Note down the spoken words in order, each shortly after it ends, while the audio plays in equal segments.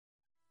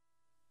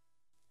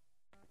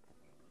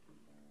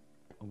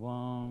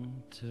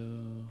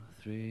2,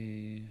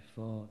 3,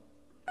 4.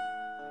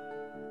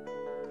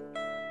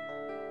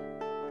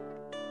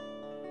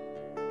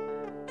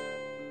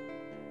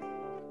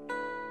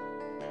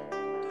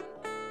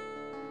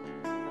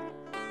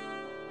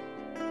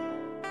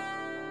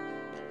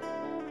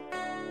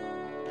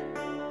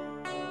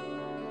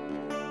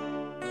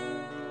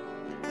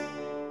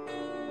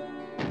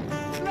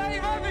 Let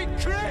him have it,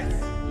 Chris.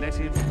 Let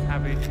him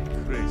have it,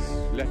 Chris.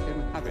 Let him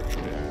have it,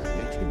 Chris.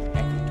 Let him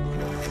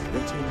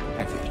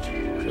have it,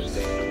 Chris.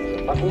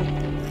 The button,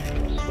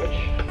 switch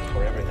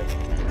for everything.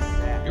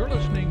 You're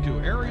listening to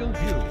Aerial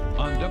View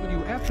on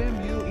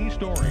WFMU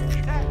East Orange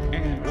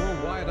and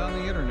worldwide on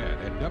the internet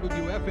at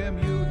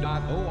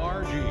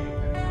WFMU.org.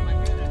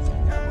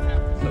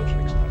 No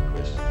tricks now,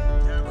 Chris.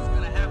 What's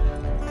gonna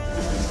happen?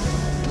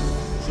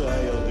 So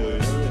how y'all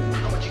doing?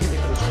 How much you give me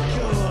for this?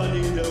 Come on,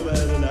 you know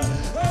better than that.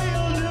 How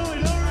y'all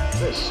doing? All right.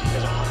 This is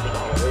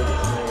 $100 radio.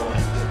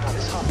 Now,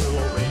 this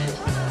 $100 radio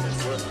is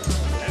worth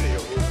any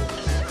of you.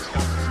 It's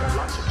got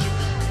lots of juice.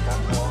 Got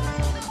more.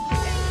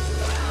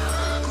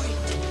 Great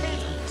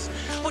heavens!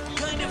 What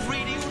kind of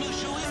radio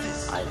show is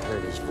this? I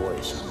heard his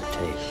voice on the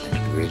tape, and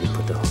it really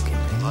put the hook in me.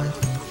 I've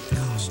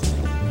broadcast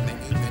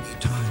many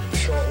times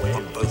Shortwave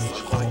on both the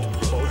flight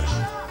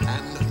program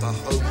and the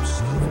home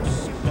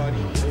service.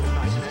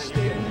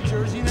 State of New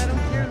Jersey, and I don't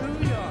care who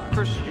you are.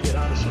 Chris, you get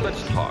out of sleep.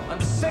 Let's talk.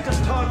 I'm sick of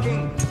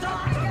talking.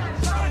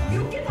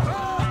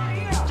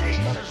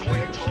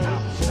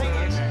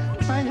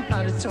 I know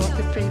how to talk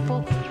to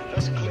people.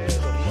 That's clear.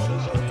 The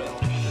mothers are well.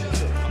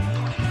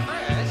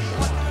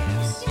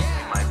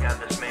 Might have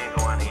this man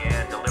go on the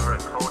air and deliver a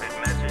coded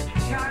message.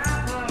 Shut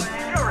up,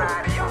 man. You're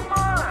out of your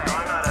mind. No,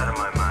 I'm not out of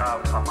my mind.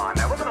 Oh, come on.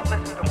 Now, we're going to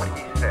listen to what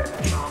he said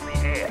on the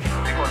air.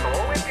 Because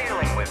all we're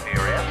dealing with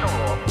here, after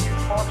all, is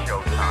talk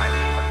show time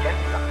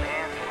against a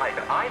man's life.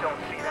 I don't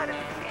see that as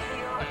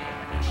any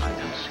argument. I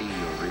can see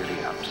you're really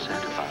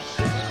upset about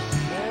this.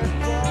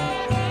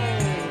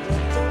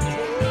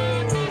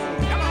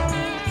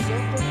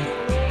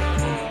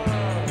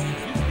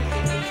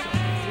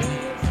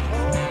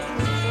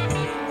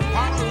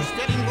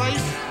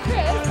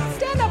 Chris,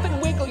 stand up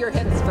and wiggle your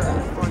hips for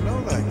us. I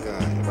know that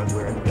guy. But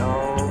we're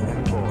dull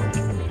and bored.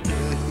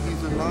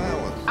 He's a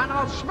nihilist. And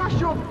I'll smash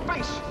your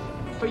face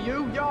for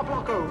you, your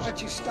blockos. Why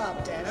don't you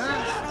stop that,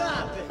 huh?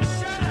 Stop it.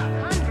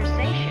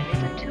 Conversation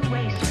is a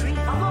two-way street.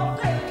 I'm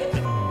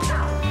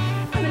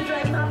gonna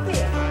drive him out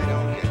there. I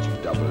don't get you,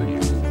 W.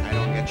 I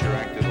don't get your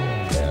act at all.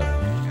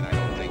 And I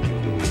don't think you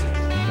do either.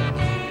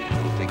 I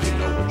don't think you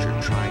know what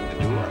you're trying to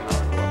do or how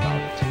to go about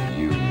it.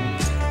 You're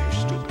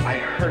stupid. I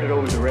heard it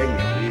over the radio.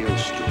 Real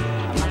stupid.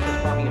 I'm not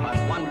just talking about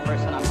one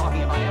person, I'm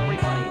talking about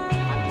everybody.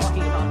 I'm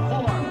talking about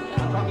form,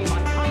 I'm talking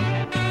about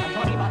content, I'm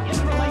talking about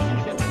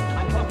interrelationships,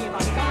 I'm talking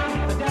about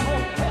God, the devil,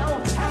 hell,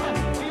 heaven.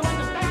 Do you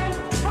understand?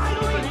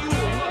 Finally! You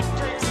will not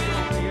take me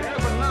on the air,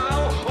 but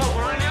now,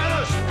 over any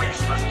other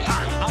spaceless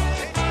time, I'll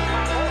take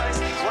my voice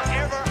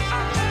wherever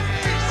I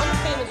please. I'm a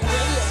famous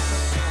radio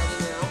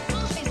personality now.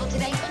 Most people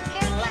today could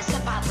care less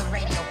about the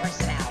radio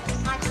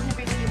personalities. I couldn't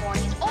agree with you more.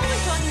 He's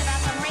always talking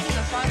about some radio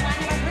show I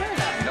never heard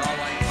of. Don't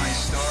like my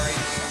story?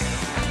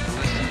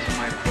 Listen to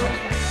my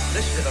program.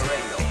 Listen to the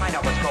radio. Find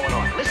out what's going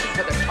on. Listen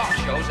to the talk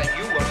shows and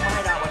you will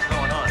find out what's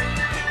going on.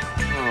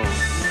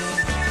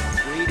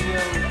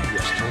 Radio?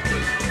 Yes,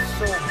 totally.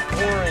 So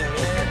boring,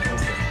 man.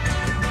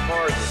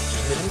 Hard.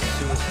 Just committing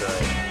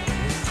suicide.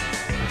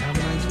 How am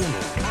I doing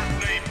that?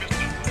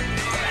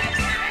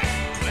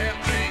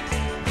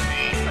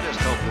 I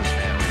just hope this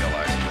man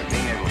realizes that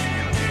being able to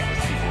communicate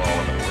with people all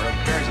over the world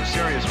carries a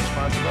serious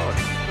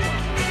responsibility.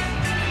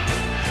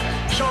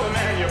 Show the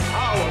man your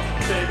power,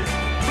 baby.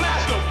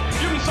 Blast him.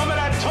 Give him some of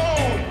that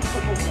tone.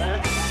 Come on, man.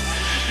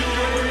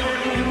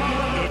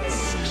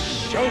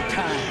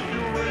 Showtime.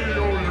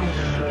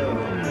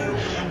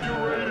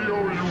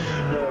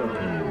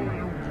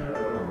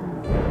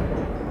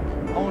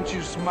 Won't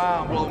you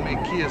smile and blow me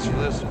a kiss for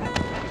this one?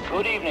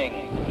 Good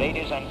evening,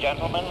 ladies and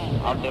gentlemen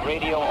of the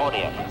radio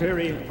audience.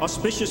 Very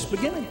auspicious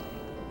beginning.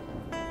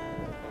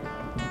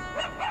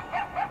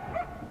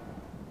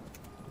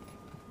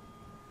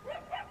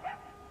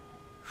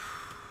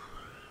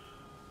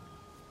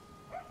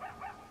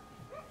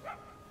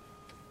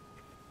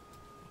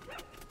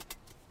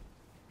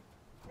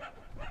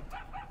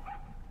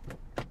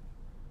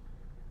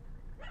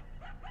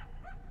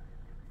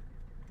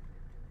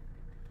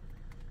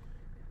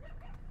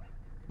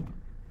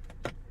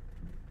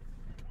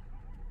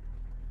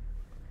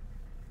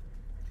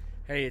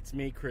 Hey, it's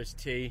me, Chris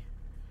T,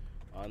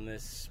 on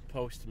this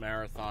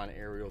post-marathon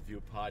Aerial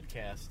View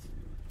podcast,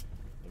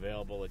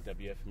 available at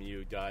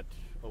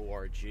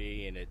WFMU.org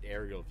and at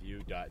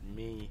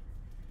aerialview.me.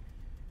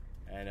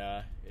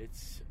 And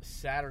it's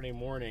Saturday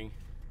morning,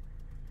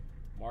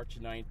 March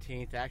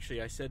 19th.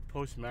 Actually, I said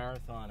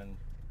post-marathon, and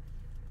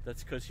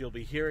that's because you'll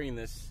be hearing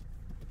this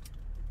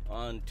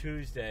on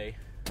Tuesday,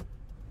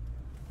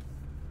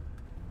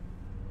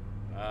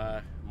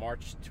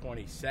 March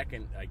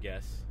 22nd, I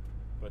guess.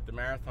 But the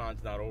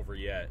marathon's not over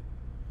yet.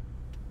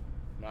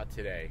 Not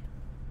today.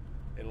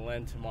 It'll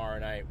end tomorrow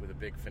night with a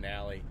big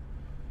finale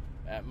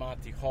at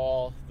Monty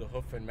Hall, the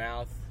Hoof and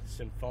Mouth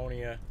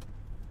Sinfonia,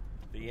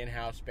 the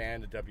in-house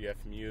band of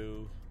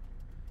WFMU,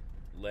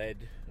 led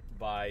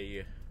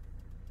by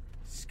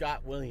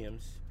Scott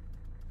Williams,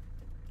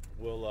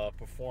 will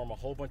perform a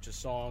whole bunch of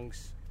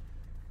songs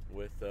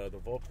with the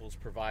vocals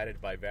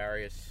provided by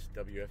various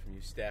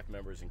WFMU staff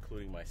members,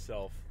 including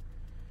myself.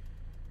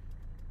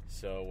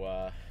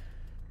 So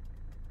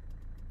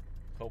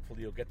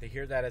hopefully you'll get to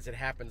hear that as it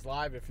happens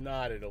live. If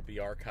not, it'll be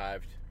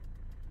archived.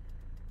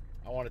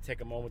 I want to take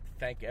a moment to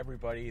thank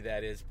everybody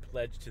that is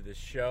pledged to this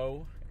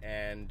show,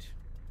 and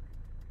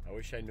I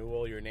wish I knew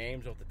all your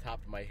names off the top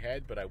of my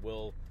head, but I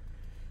will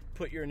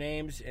put your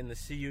names in the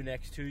See You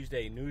Next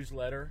Tuesday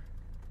newsletter,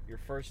 your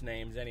first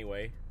names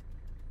anyway,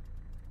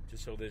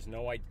 just so there's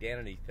no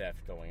identity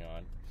theft going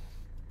on.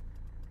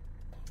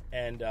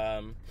 And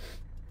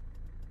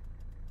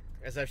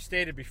as I've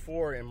stated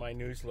before in my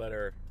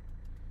newsletter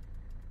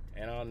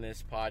and on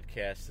this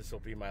podcast, this will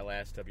be my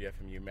last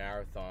WFMU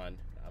marathon.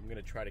 I'm going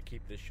to try to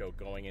keep this show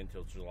going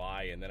until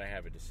July, and then I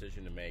have a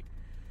decision to make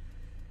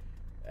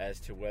as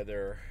to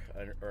whether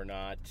or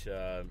not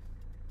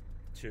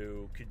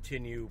to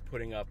continue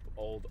putting up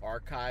old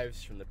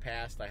archives from the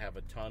past. I have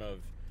a ton of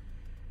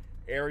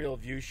aerial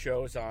view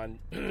shows on,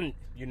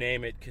 you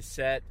name it,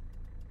 cassette,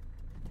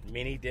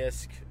 mini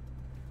disc.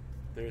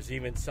 There's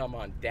even some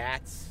on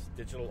DATs,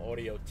 digital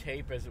audio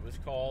tape as it was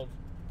called.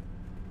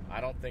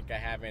 I don't think I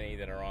have any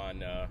that are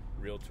on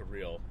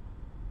reel-to-reel.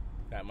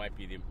 That might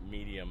be the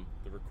medium,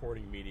 the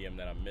recording medium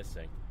that I'm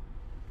missing.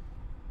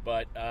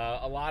 But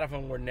a lot of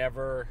them were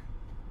never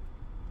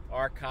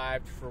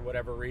archived for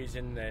whatever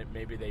reason. That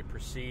maybe they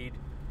proceed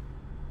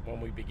when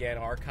we began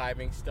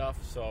archiving stuff.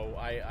 So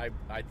I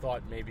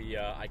thought maybe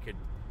I could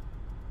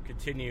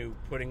continue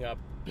putting up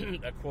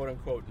a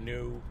quote-unquote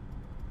new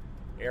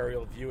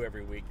aerial view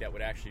every week that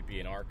would actually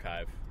be an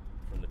archive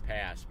from the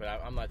past. But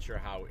I'm not sure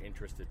how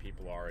interested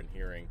people are in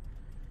hearing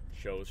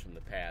shows from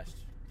the past,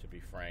 to be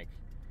frank.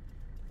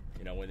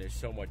 You know, when there's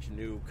so much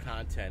new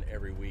content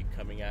every week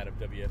coming out of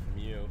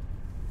WFMU.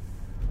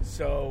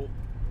 So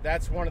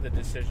that's one of the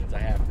decisions I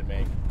have to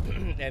make.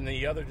 And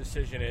the other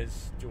decision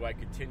is, do I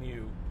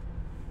continue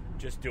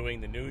just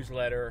doing the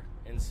newsletter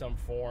in some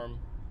form?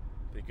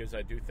 Because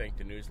I do think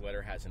the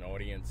newsletter has an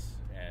audience.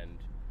 And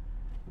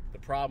the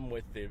problem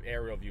with the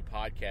Aerial View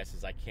podcast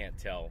is I can't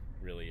tell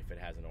really if it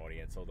has an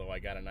audience. Although I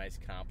got a nice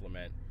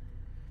compliment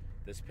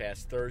this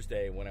past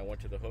Thursday when I went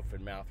to the Hoof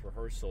and Mouth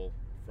rehearsal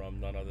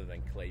from none other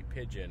than Clay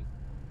Pigeon,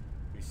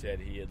 who said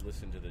he had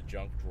listened to the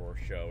Junk Drawer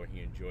show and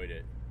he enjoyed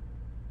it.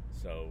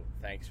 So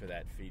thanks for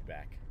that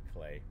feedback,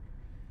 Clay,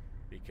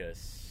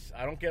 because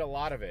I don't get a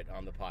lot of it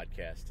on the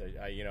podcast.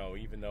 I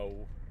even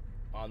though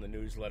on the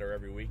newsletter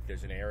every week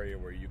there's an area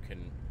where you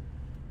can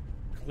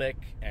click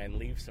and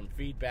leave some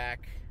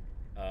feedback,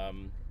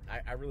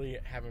 I really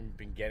haven't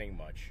been getting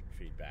much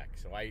feedback.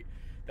 So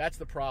that's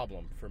the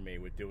problem for me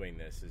with doing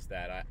this, is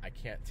that I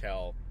can't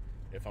tell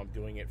if I'm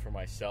doing it for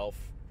myself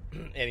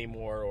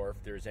anymore or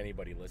if there's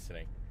anybody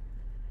listening.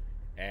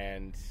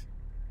 And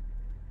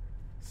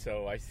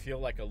so I feel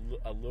like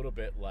a little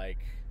bit like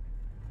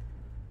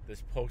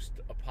this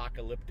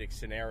post-apocalyptic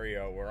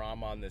scenario where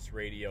I'm on this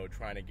radio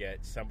trying to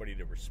get somebody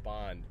to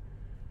respond,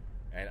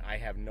 and I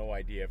have no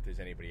idea if there's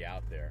anybody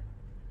out there.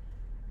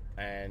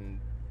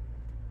 And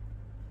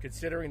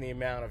considering the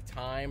amount of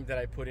time that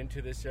I put into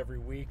this every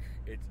week,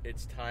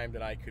 it's time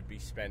that I could be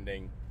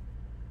spending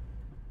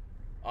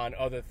on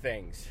other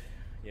things,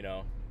 you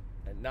know.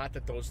 And not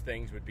that those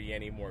things would be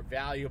any more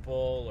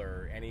valuable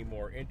or any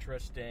more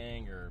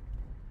interesting,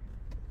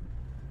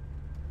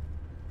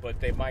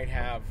 but they might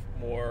have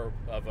more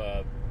of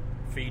a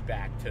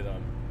feedback to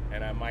them,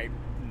 and I might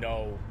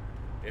know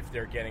if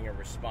they're getting a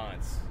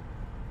response.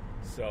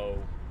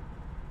 So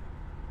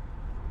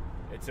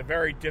it's a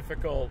very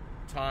difficult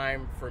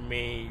time for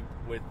me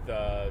with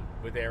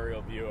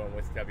Aerial View and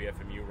with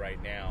WFMU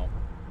right now,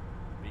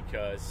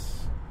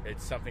 because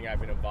it's something I've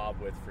been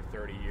involved with for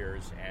 30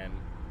 years, and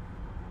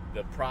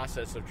the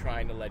process of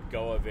trying to let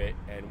go of it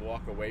and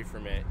walk away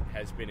from it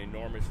has been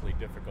enormously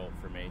difficult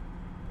for me.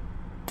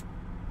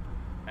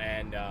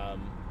 And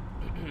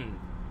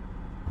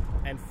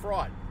and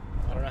fraught.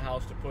 I don't know how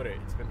else to put it.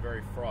 It's been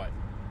very fraught.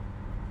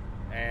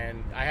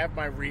 And I have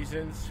my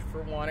reasons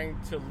for wanting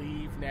to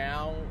leave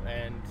now,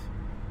 and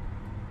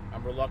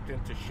I'm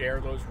reluctant to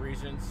share those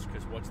reasons,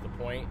 because what's the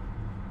point?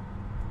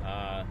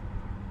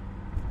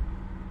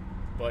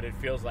 But it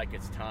feels like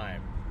it's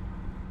time.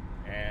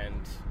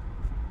 And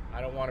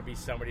I don't want to be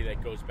somebody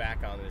that goes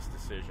back on this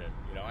decision.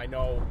 You know, I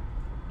know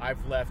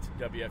I've left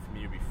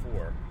WFMU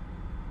before.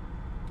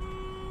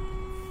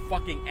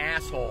 Fucking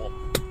asshole.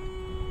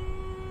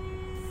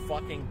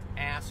 Fucking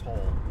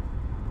asshole.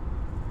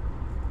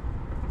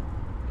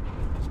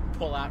 Just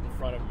pull out in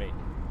front of me.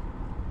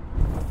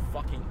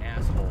 Fucking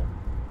asshole.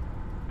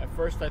 At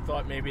first I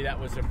thought maybe that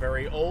was a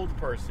very old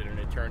person, and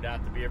it turned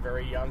out to be a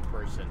very young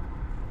person.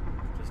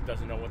 Just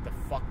doesn't know what the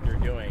fuck they're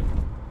doing.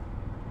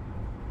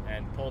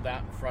 And pulled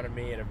out in front of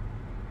me and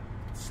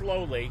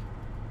slowly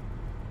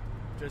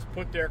just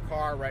put their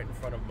car right in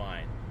front of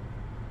mine.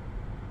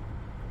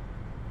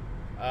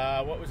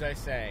 What was I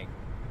saying?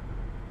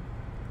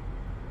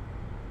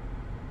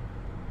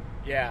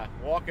 Yeah,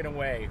 walking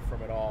away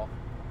from it all.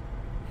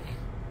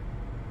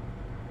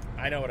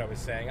 I know what I was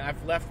saying.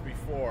 I've left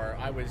before.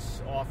 I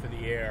was off of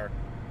the air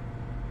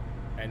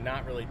and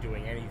not really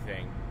doing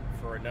anything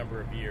for a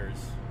number of years.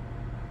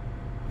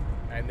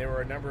 And there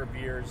were a number of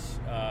years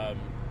I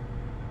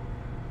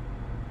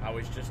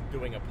was just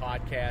doing a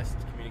podcast,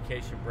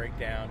 Communication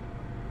Breakdown.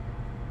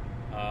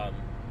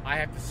 I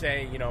have to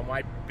say,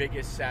 my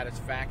biggest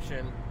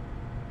satisfaction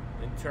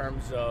in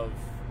terms of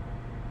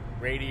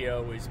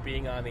radio is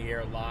being on the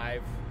air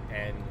live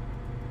and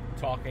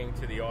talking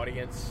to the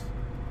audience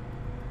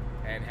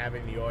and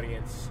having the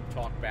audience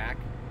talk back.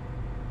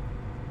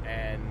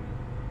 And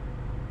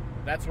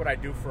that's what I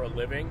do for a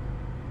living.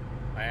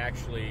 I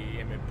actually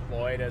am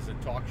employed as a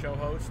talk show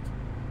host.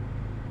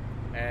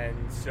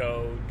 And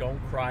so don't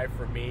cry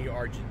for me,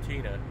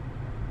 Argentina,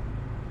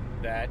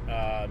 that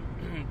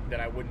that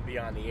I wouldn't be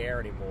on the air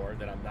anymore,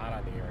 that I'm not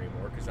on the air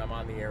anymore, because I'm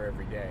on the air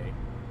every day.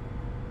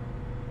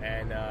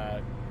 And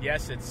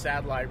yes, it's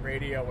satellite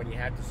radio when you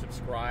have to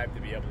subscribe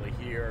to be able to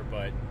hear,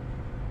 but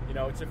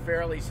it's a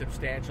fairly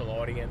substantial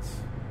audience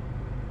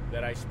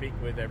that I speak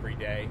with every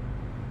day.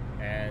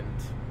 And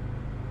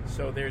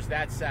so there's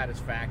that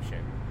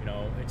satisfaction.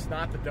 It's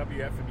not the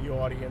WFMU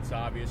audience,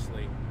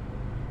 obviously.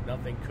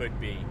 Nothing could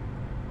be.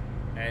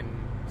 And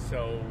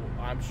so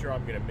I'm sure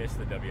I'm going to miss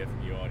the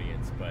WFMU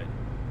audience, but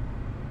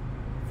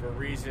for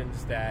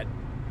reasons that,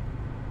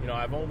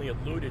 I've only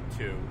alluded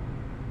to,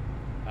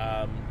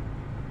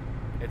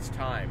 it's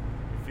time.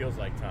 It feels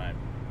like time.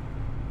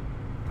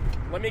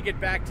 Let me get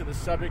back to the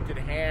subject at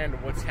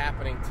hand, what's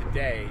happening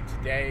today.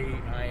 Today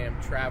I am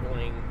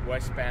traveling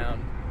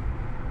westbound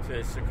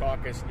to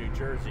Secaucus, New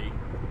Jersey,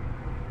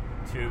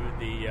 to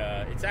the,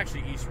 it's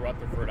actually East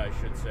Rutherford, I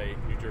should say,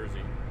 New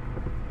Jersey,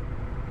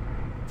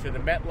 to the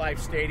MetLife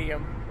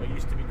Stadium, what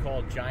used to be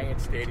called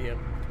Giant Stadium,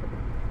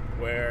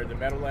 where the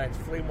Meadowlands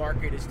Flea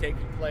Market is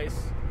taking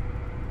place.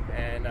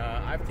 And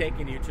I've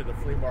taken you to the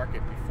flea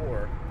market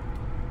before,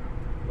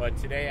 but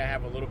today I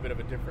have a little bit of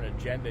a different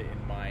agenda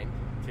in mind.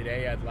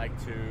 Today I'd like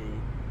to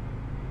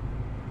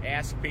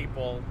ask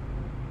people,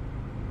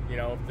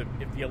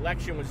 if the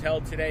election was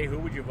held today, who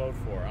would you vote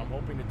for? I'm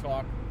hoping to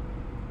talk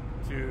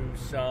to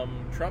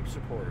some Trump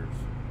supporters.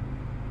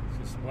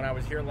 When I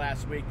was here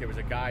last week, there was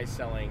a guy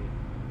selling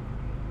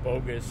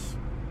bogus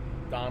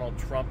Donald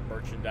Trump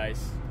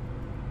merchandise,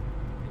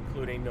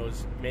 including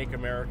those Make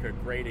America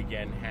Great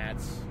Again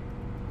hats.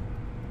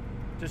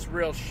 Just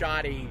real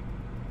shoddy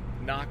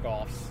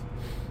knockoffs.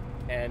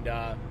 And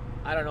I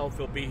don't know if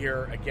he'll be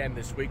here again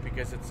this week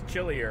because it's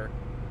chillier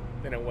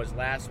than it was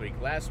last week.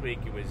 Last week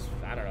it was,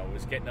 it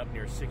was getting up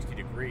near 60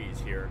 degrees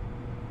here.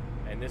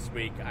 And this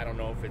week, I don't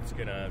know if it's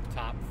going to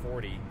top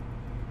 40.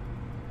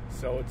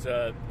 So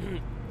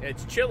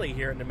it's chilly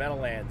here in the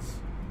Meadowlands,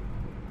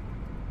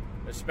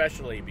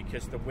 especially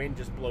because the wind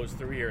just blows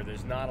through here.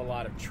 There's not a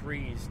lot of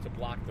trees to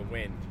block the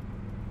wind.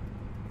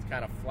 It's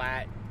kind of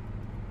flat,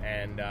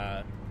 and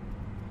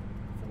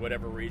for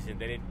whatever reason,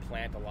 they didn't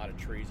plant a lot of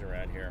trees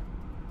around here.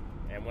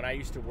 And when I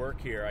used to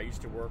work here, I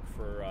used to work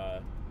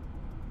for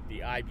the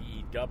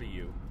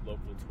IBEW,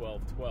 Local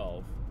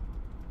 1212,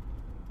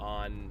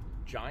 on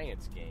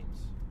Giants games,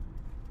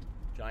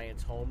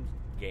 Giants home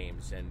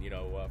games, and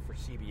for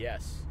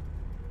CBS,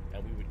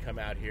 and we would come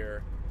out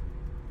here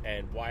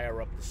and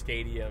wire up the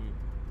stadium,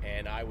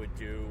 and I would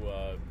do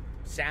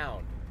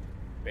sound,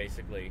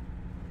 basically.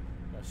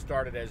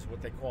 Started as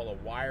what they call a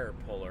wire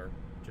puller,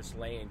 just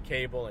laying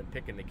cable and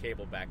picking the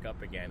cable back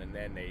up again, and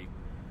then they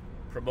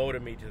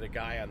promoted me to the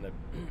guy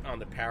on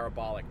the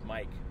parabolic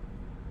mic.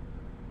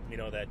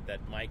 That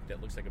mic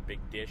that looks like a big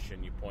dish,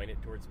 and you point it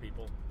towards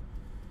people.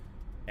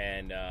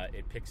 And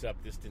it picks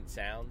up distant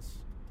sounds.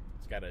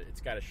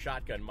 It's got a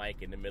shotgun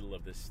mic in the middle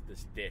of this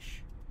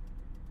dish,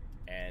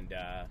 and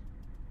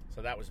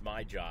so that was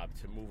my job,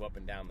 to move up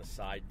and down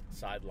the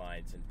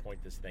sidelines and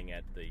point this thing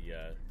at the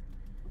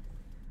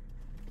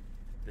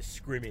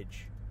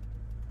scrimmage.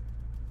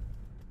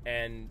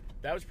 And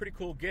that was a pretty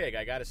cool gig,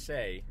 I gotta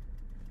say,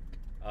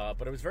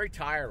 but it was very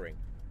tiring.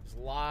 There's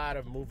a lot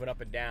of moving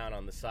up and down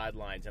on the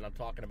sidelines, and I'm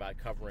talking about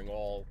covering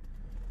all,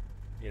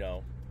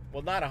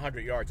 well, not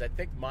 100 yards. I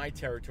think my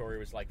territory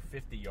was like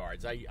 50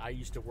 yards. I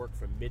used to work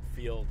from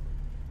midfield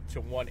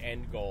to one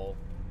end goal,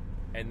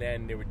 and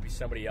then there would be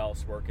somebody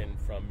else working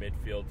from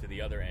midfield to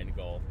the other end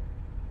goal.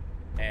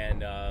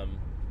 And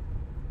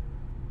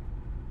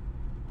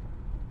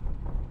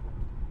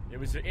it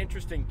was an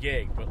interesting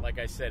gig, but like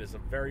I said, it's a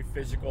very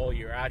physical.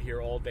 You're out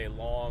here all day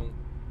long.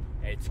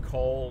 It's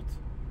cold,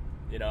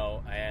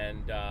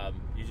 and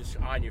you're just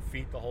on your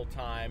feet the whole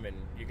time, and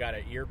you got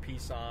an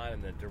earpiece on,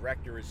 and the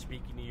director is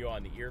speaking to you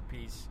on the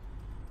earpiece,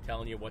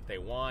 telling you what they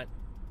want.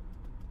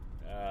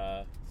 It's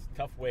a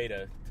tough way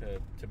to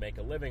make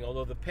a living,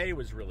 although the pay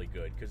was really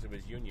good because it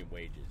was union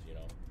wages,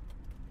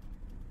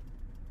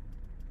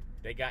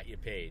 They got you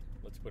paid,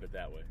 let's put it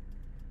that way.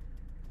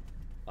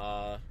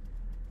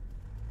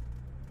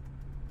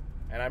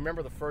 And I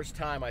remember the first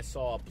time I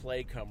saw a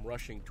play come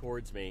rushing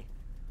towards me,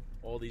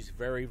 all these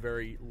very,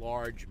 very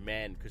large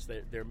men, because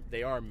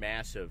they are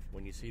massive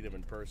when you see them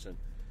in person.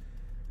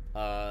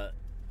 And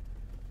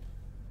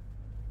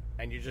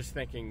you're just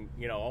thinking,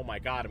 you know, oh my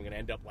God, I'm going to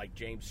end up like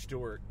James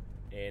Stewart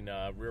in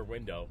Rear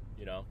Window,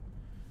 you know.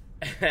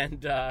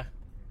 And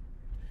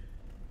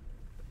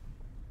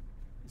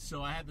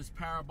so I had this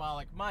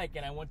parabolic mic,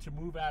 and I went to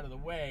move out of the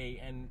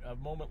way, and a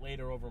moment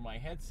later over my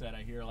headset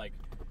I hear like,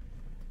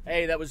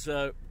 hey, that was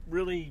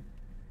really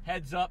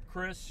heads up,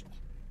 Chris,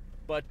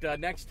 but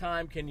next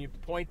time can you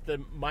point the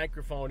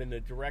microphone in the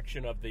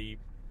direction of the,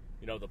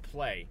 you know, the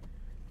play,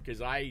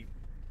 because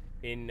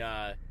in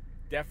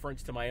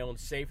deference to my own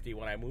safety,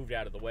 when I moved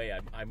out of the way,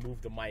 I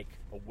moved the mic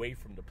away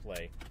from the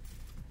play,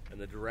 and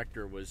the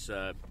director was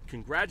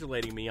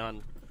congratulating me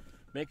on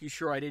making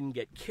sure I didn't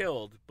get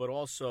killed, but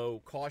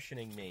also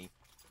cautioning me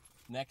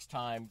next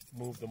time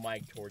move the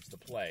mic towards the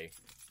play.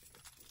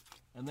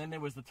 And then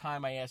there was the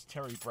time I asked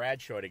Terry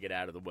Bradshaw to get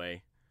out of the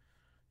way.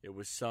 It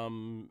was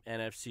some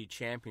NFC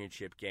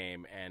championship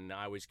game, and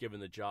I was given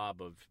the job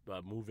of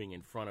moving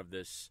in front of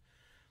this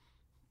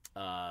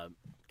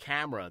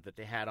camera that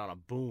they had on a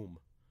boom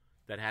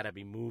that had to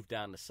be moved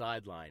down the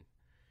sideline.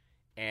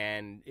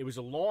 And it was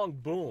a long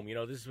boom. You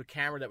know, this is a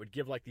camera that would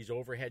give like these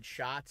overhead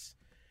shots.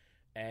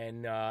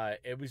 And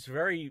it was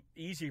very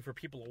easy for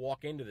people to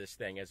walk into this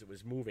thing as it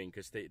was moving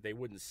because they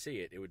wouldn't see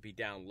it. It would be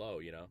down low,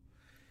 you know.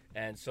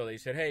 And so they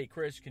said, hey,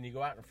 Chris, can you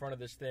go out in front of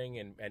this thing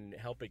and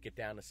help it get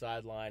down the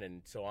sideline?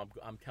 And so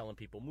I'm telling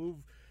people, move,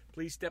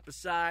 please step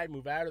aside,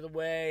 move out of the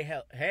way,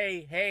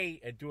 hey,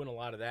 and doing a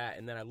lot of that.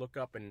 And then I look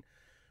up and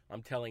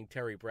I'm telling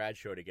Terry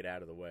Bradshaw to get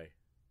out of the way.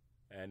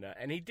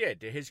 And he did,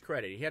 to his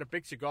credit. He had a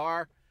big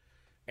cigar,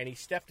 and he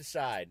stepped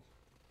aside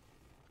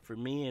for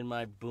me and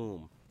my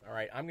boom. All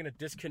right, I'm going to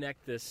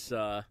disconnect this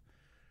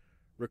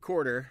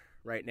recorder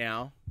right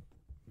now,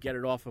 get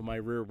it off of my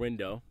rear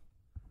window,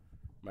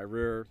 my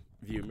rear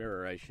view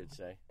mirror, I should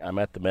say. I'm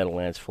at the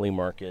Meadowlands Flea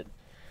Market,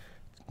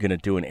 going to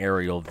do an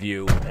aerial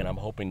view, and I'm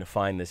hoping to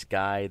find this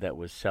guy that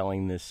was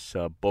selling this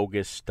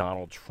bogus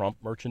Donald Trump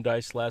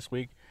merchandise last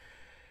week,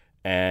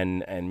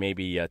 and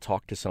maybe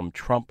talk to some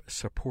Trump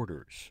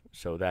supporters.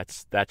 So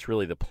that's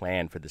really the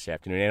plan for this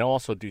afternoon, and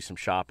also do some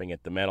shopping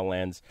at the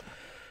Meadowlands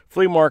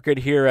Flea Market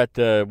here at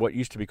what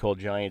used to be called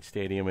Giant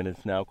Stadium, and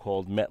it's now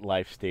called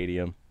MetLife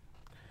Stadium.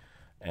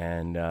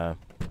 And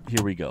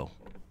here we go.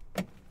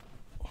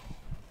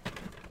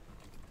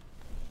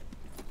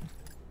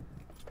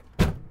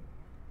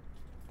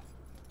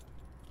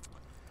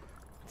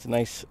 It's a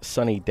nice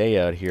sunny day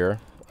out here.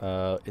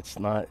 It's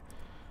not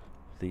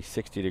the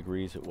 60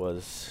 degrees it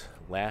was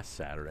last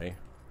Saturday.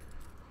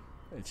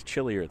 It's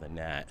chillier than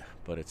that,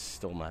 but it's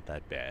still not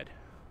that bad.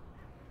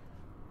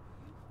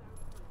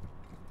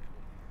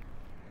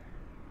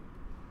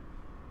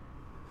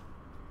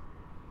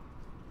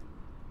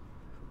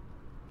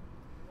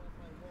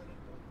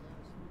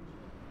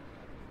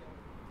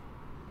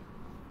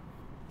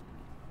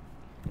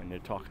 And they're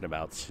talking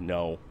about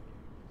snow,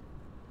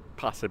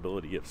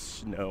 possibility of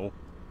snow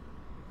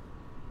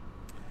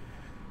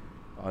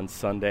on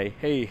Sunday.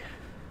 Hey,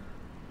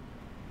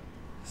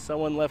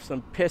 someone left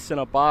some piss in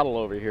a bottle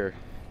over here.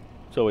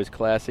 It's always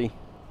classy.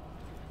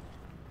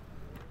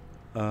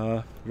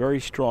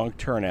 Very strong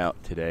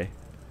turnout today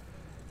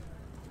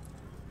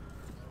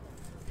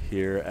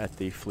here at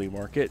the flea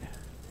market,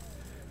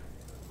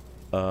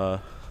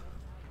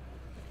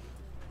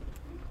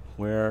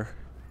 where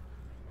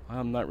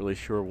I'm not really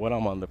sure what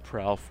I'm on the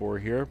prowl for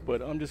here,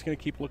 but I'm just going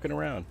to keep looking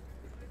around,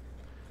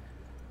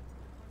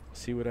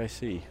 see what I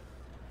see.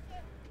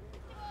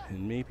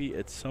 And maybe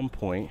at some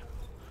point,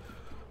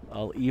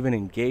 I'll even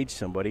engage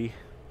somebody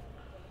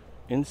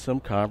in some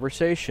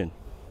conversation.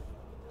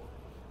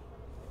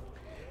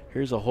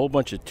 Here's a whole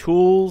bunch of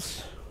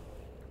tools,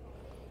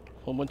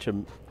 a whole bunch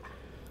of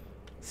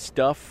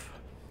stuff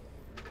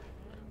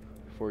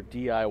for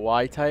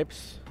DIY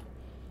types.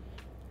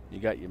 You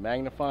got your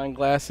magnifying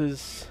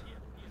glasses.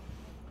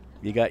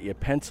 You got your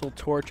pencil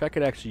torch. I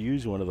could actually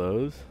use one of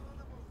those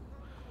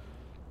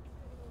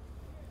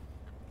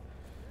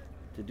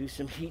to do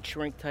some heat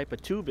shrink type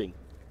of tubing.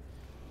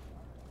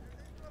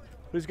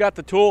 Who's got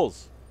the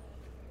tools?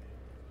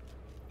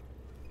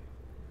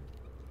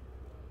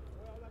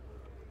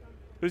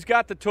 Who's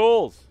got the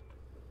tools?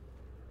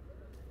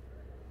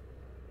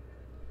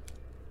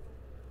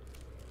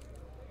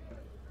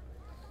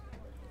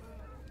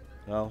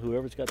 Well,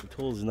 whoever's got the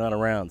tools is not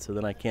around, so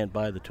then I can't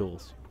buy the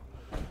tools.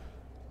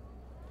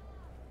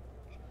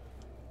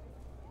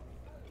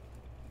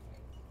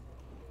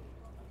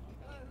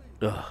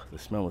 Ugh, the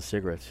smell of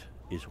cigarettes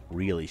is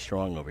really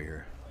strong over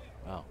here.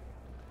 Wow.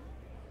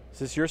 Is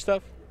this your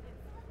stuff?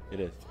 It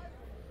is.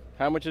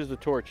 How much is the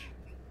torch?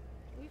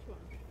 Which one?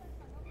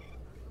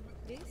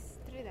 This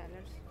 $3.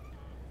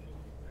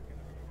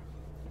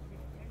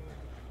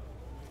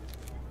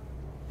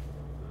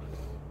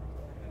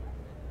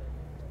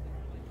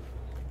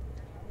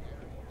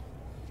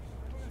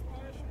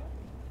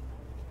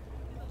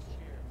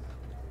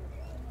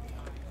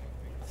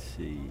 Let's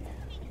see.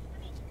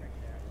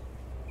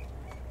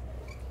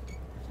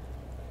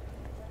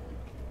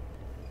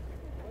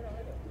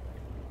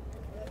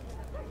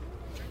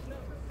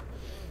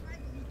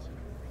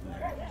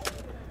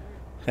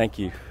 Thank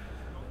you.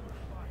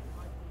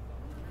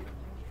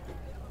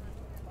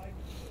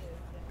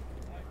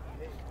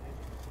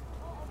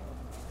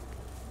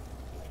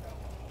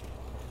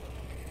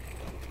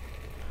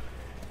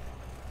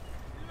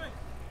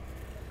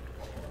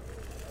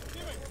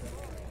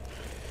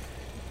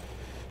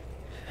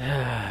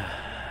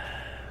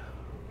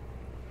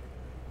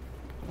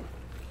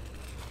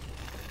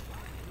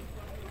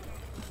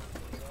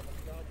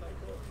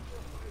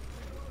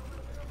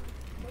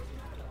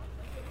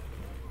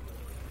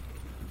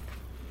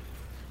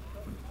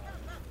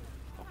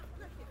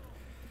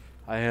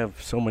 I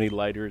have so many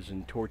lighters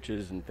and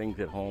torches and things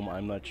at home,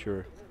 I'm not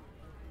sure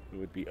it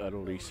would be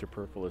utterly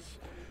superfluous.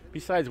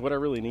 Besides, what I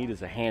really need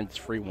is a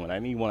hands-free one. I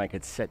need one I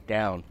could set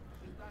down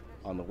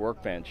on the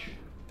workbench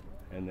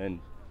and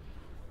then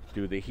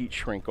do the heat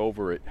shrink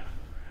over it.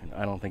 And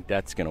I don't think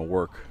that's going to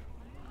work,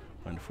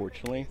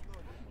 unfortunately.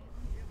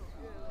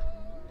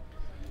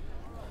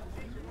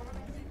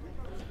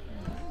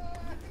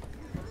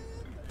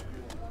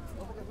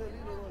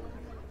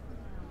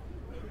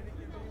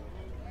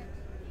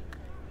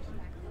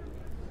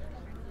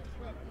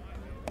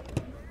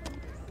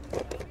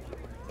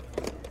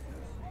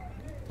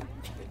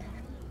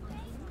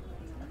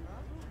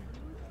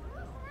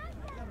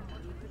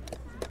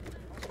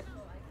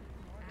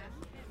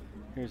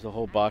 Here's a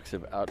whole box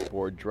of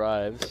outboard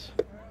drives.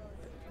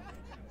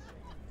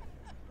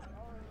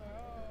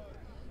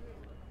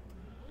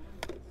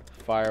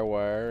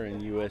 Firewire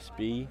and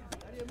USB.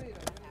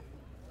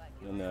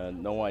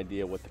 And no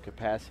idea what the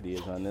capacity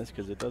is on this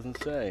because it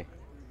doesn't say.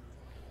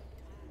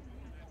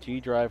 G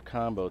drive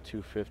combo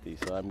 250,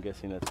 so I'm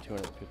guessing that's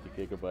 250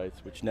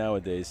 gigabytes, which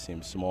nowadays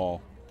seems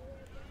small.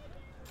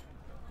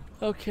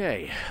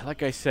 Okay,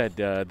 like I said,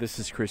 this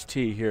is Chris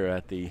T here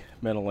at the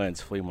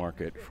Meadowlands Flea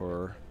Market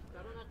for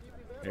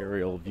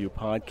Aerial View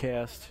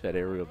Podcast at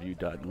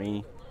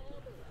aerialview.me.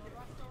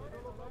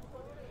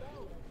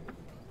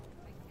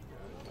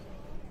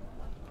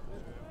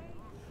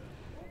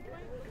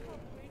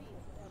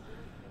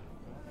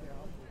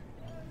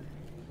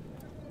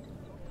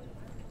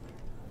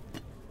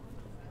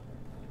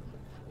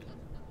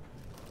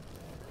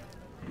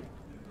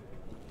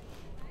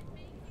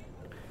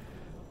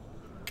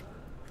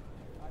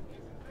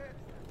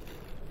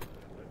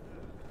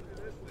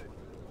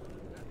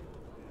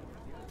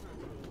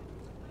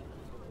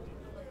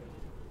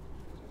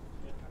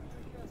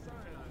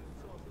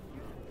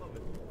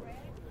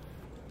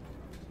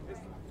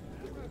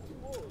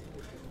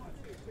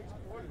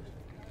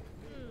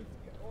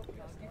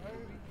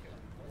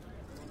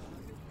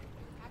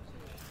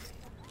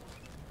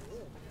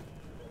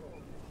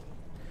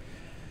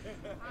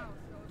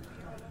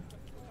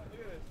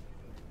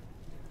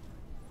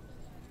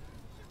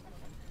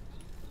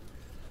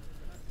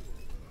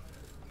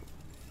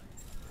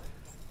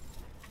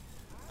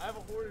 I have a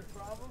hoarding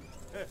problem.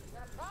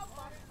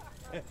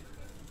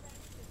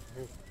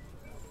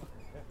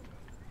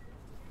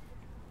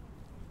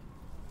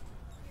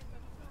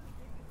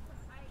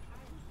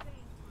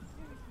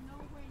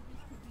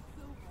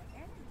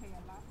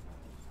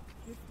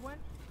 This one,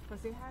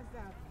 because it has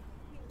that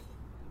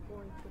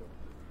going through.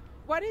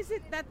 What is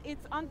it that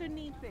it's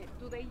underneath it?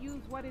 Do they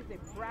use, what is it,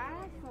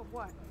 brass or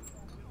what?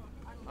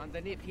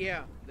 Underneath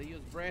here, they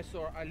use brass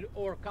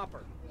or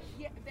copper.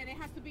 Yeah, then it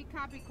has to be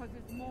copper because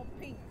it's more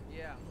pink.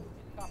 Yeah,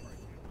 it's copper.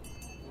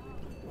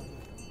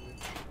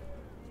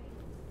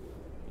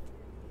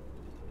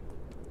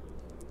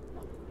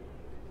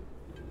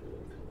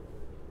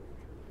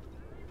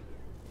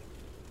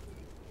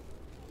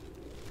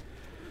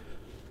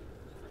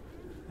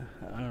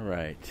 All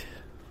right.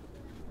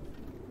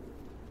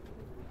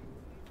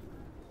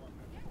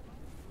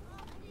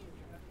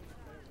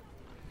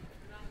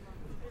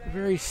 A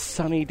very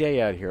sunny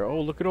day out here.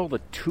 Oh, look at all the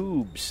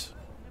tubes.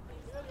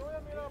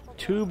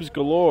 Tubes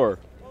galore.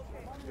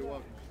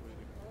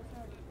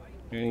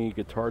 Any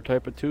guitar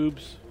type of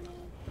tubes?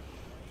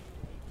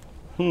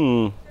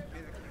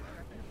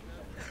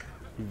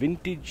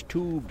 Vintage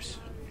tubes.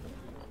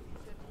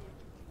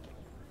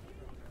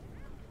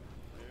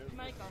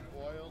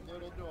 Spoiled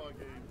little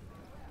doggy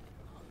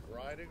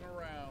riding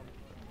around.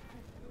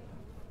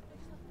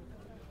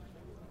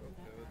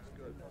 Okay, that's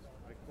good.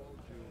 I called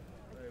you.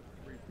 I have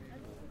 3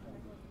 people.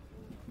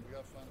 We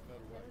gotta find a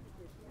better way.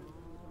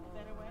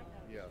 Better way?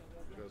 Yeah,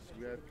 because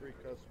we had 3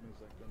 customers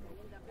that couldn't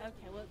open.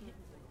 Okay, well,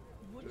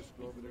 Just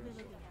go over there and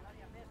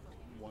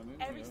one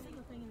in every here.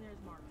 single thing in there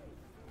is marked.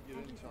 You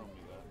didn't tell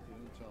me that. You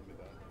didn't tell me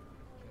that.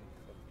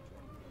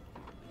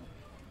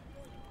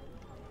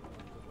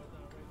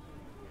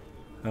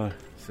 Oh,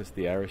 is this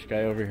the Irish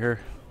guy over here?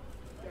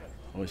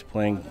 Always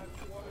playing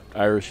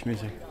Irish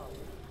music.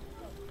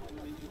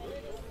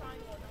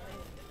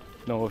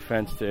 No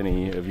offense to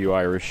any of you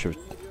Irish.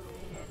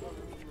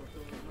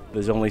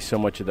 There's only so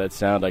much of that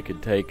sound I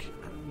could take.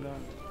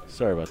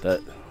 Sorry about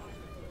that.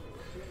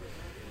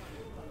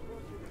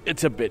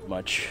 It's a bit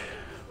much.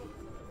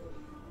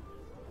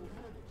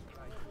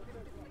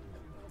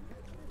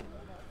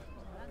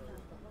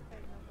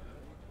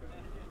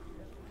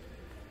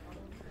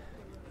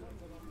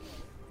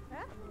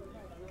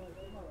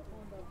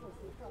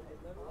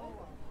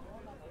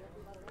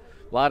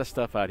 A lot of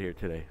stuff out here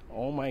today.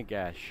 Oh my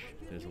gosh,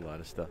 there's a lot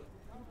of stuff.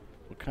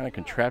 What kind of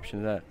contraption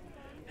is that?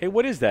 Hey,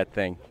 what is that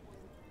thing?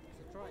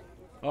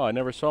 Oh, I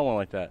never saw one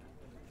like that.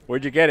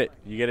 Where'd you get it?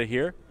 You get it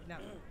here? No.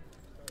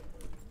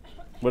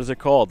 What is it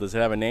called? Does it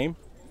have a name?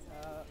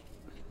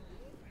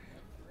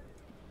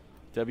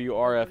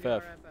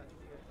 WRFF.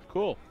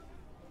 Cool.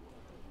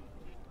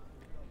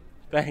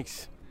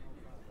 Thanks.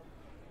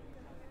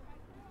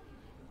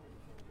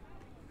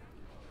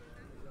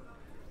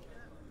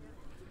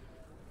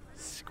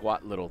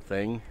 Squat little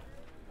thing.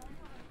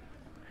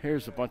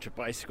 Here's a bunch of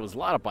bicycles. A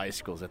lot of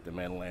bicycles at the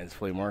Meadowlands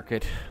Flea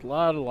Market. A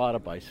lot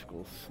of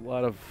bicycles. A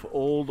lot of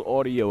old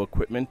audio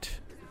equipment.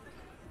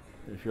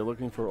 If you're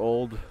looking for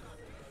old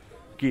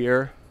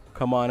gear,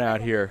 come on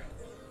out here.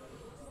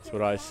 That's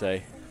what I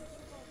say.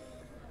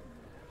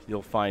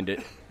 You'll find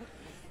it.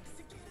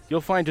 You'll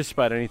find just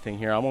about anything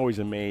here. I'm always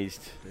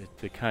amazed at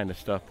the kind of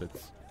stuff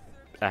that's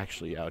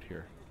actually out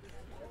here.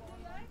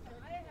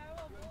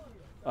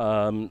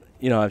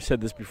 I've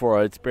said this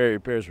before. It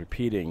bears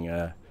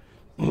repeating.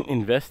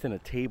 Invest in a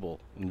table.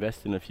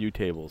 Invest in a few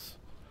tables.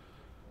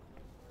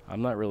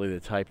 I'm not really the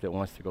type that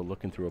wants to go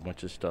looking through a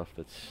bunch of stuff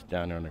that's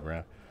down there on the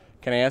ground.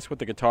 Can I ask what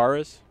the guitar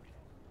is?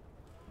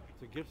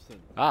 It's a Gibson.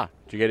 Ah,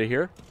 did you get it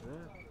here?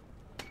 Yeah.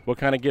 What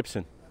kind of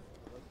Gibson?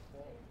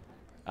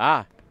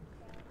 Ah.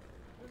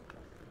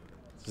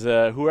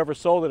 Whoever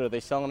sold it, are they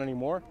selling any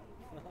more?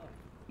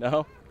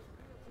 No?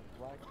 It's a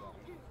black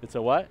guy. It's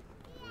a what?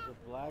 There's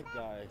a black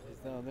guy. He's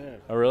down there.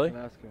 Oh, really? You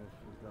can ask him if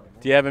he's down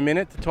there. Do you have a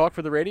minute to talk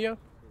for the radio?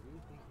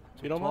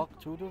 You don't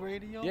talk to the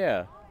radio?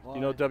 Yeah. Why?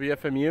 You know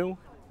WFMU?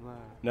 Nah.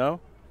 No?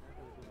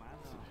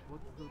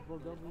 What's the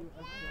WFMU?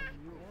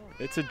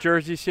 It's a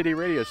Jersey City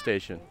radio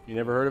station. You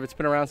never heard of it? It's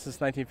been around since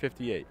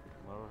 1958.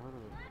 Never heard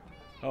of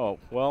it. Oh,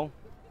 well.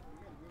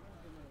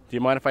 Do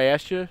you mind if I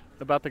asked you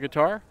about the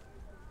guitar?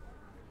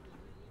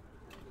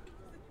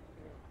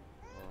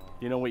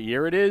 Do you know what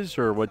year it is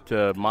or what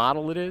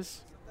model it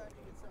is?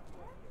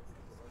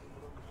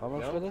 How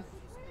much for this?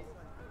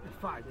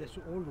 5. That's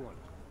the old one.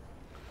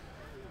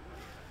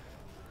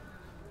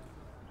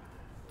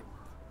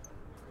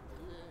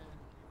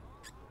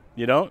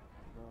 You don't?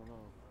 No.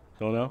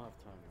 Don't know? I don't have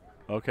time.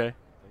 Okay.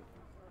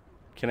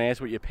 Can I ask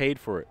what you paid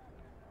for it?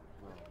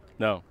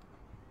 No.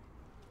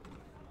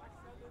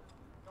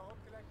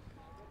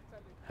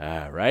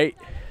 All right.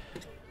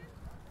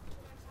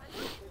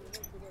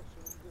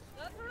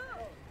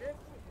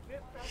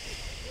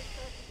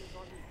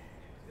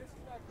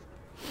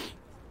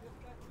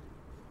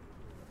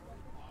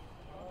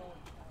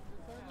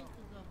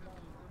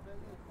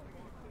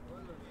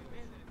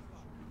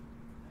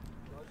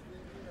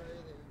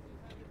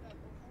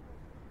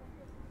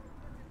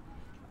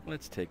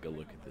 Let's take a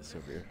look at this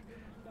over here.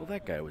 Well,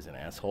 that guy was an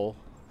asshole.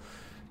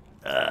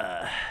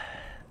 A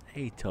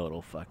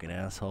total fucking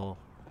asshole.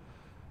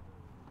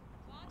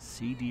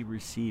 CD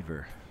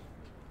receiver.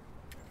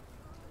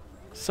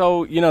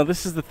 So,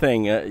 this is the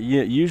thing.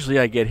 Usually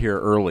I get here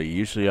early.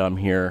 Usually I'm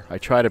here. I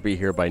try to be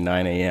here by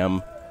 9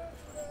 a.m.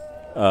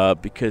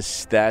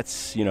 Because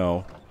that's,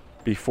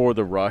 before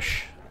the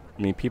rush.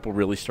 I mean, people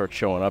really start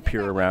showing up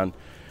here around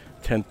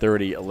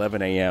 10:30,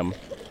 11 a.m.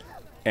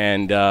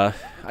 And I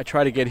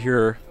try to get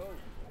here,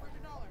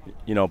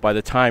 by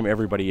the time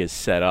everybody is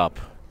set up.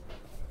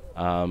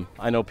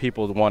 I know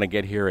people want to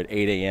get here at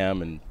 8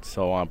 a.m. and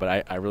so on,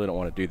 but I really don't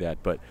want to do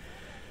that. But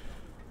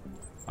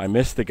I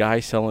miss the guy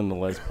selling the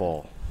Les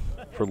Paul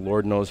for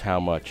Lord knows how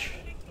much.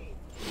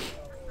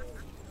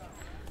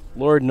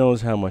 Lord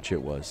knows how much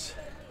it was.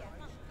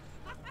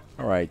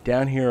 All right,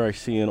 down here I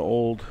see an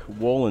old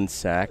woolen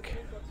sack,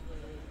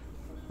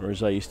 or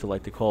as I used to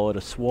like to call it,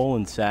 a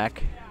swollen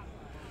sack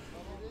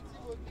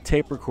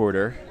tape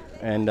recorder.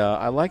 And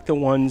I like the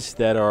ones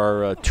that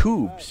are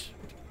tubes.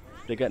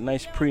 They got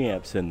nice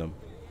preamps in them.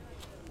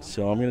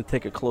 So I'm going to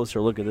take a closer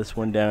look at this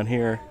one down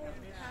here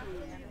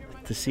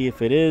to see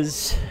if it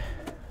is.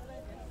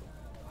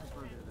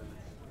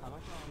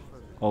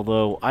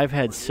 Although I've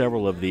had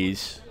several of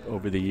these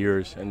over the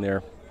years, and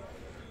they're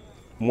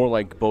more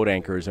like boat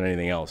anchors than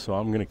anything else. So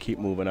I'm going to keep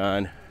moving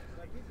on.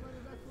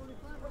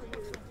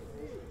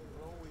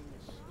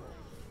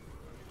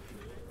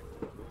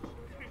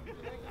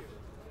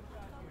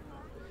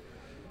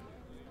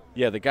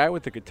 Yeah, the guy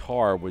with the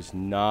guitar was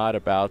not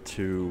about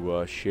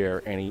to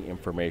share any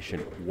information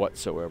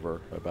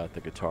whatsoever about the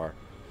guitar.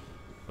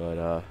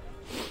 But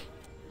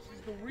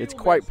it's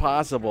quite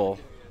possible.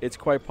 It's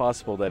quite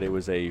possible that it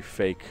was a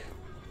fake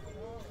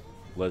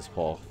Les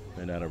Paul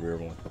and not a real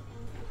one.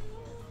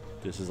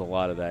 This is a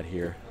lot of that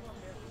here.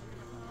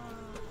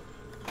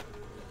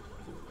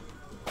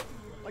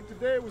 Like the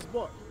day it was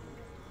bought.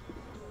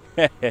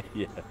 Yeah.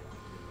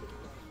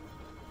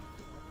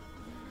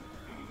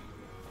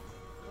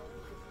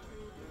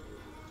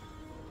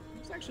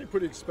 It's actually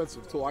pretty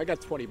expensive tool. I got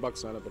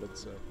 $20 on it, but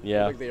it's Yeah. I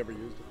don't think they ever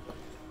used it.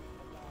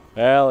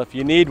 Well, if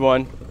you need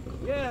one.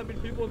 Yeah, I mean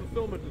people in the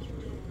film industry.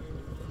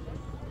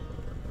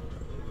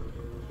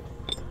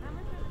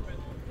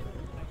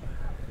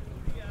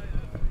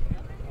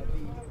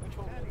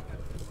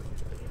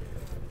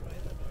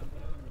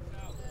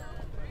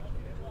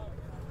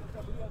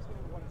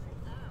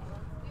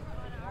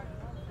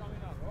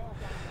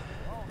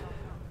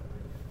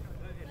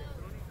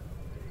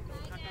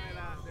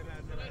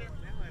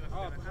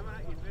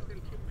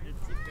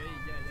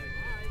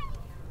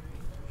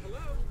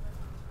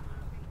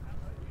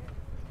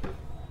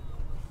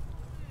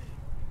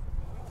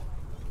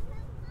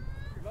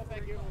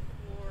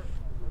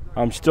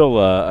 I'm still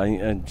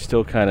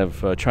kind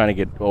of trying to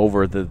get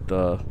over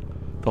the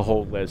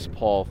whole Les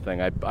Paul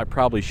thing. I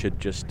probably should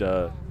just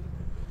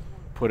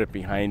put it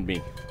behind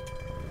me,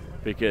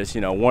 because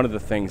one of the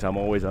things I'm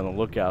always on the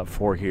lookout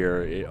for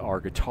here are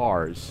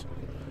guitars,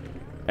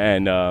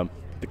 and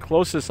the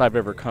closest I've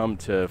ever come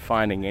to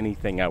finding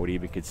anything I would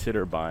even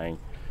consider buying,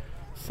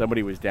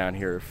 somebody was down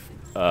here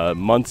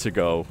months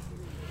ago.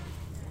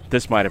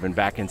 This might have been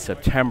back in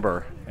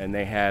September, and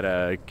they had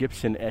a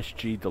Gibson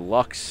SG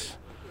Deluxe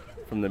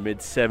from the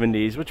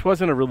mid-'70s, which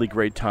wasn't a really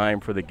great time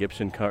for the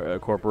Gibson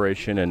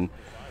Corporation, and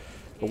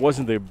it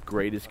wasn't the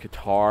greatest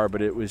guitar,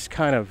 but it was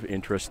kind of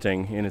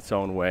interesting in its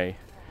own way.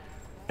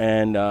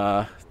 And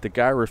the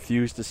guy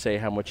refused to say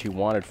how much he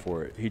wanted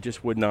for it. He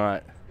just would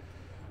not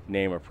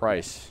name a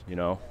price,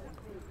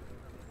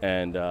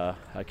 And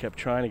I kept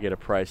trying to get a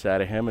price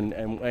out of him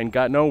and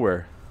got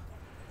nowhere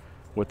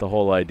with the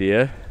whole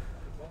idea.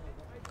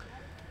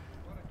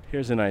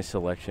 Here's a nice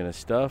selection of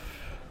stuff.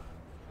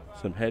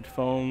 Some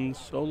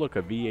headphones. Oh, look,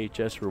 a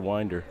VHS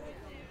rewinder.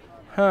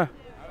 Huh.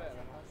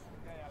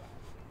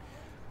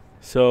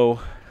 So,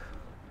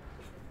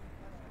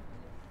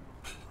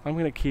 I'm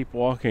going to keep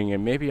walking,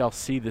 and maybe I'll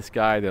see this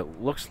guy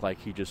that looks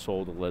like he just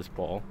sold a Les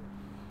Paul.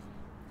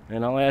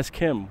 And I'll ask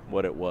him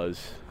what it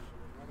was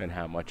and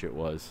how much it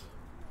was.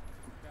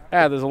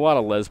 There's a lot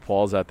of Les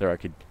Pauls out there I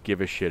could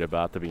give a shit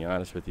about, to be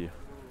honest with you.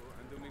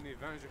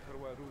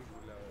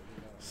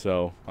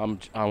 So I'm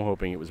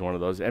hoping it was one of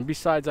those. And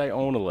besides, I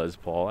own a Les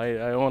Paul. I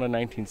own a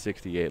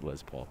 1968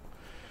 Les Paul.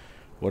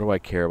 What do I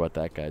care about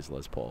that guy's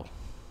Les Paul?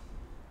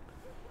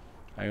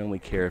 I only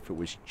care if it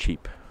was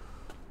cheap.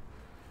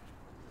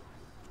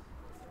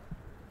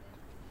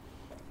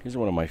 Here's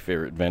one of my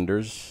favorite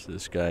vendors.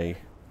 This guy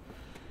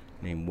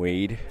named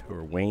Wade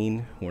or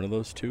Wayne, one of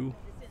those two.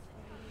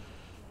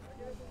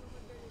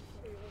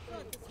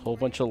 Whole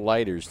bunch of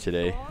lighters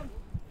today.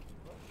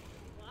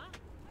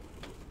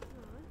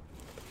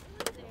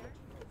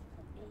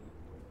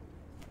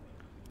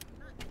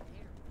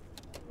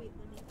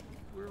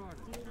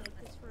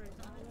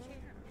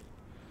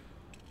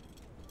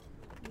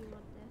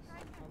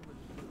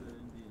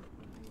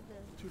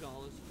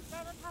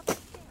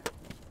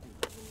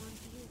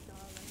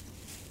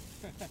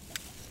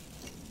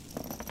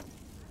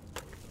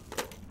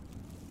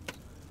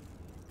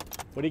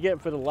 What are you getting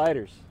for the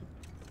lighters?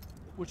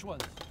 Which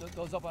ones?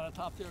 Those up on the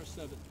top there are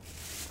 7.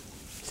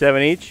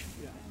 7 each?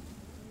 Yeah.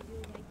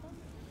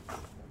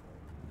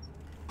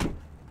 Do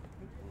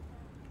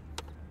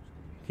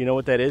you know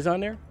what that is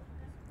on there?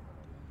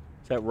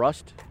 Is that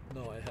rust?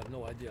 No, I have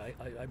no idea.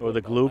 Or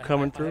the glue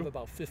coming through? I have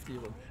about 50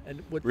 of them.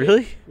 And what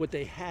really? What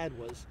they had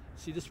was,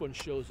 see, this one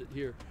shows it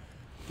here.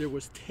 There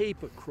was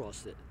tape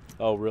across it.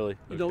 Oh, really?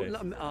 Okay.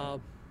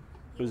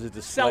 Was it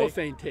the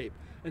cellophane tape?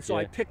 And so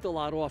I picked a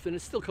lot off, and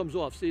it still comes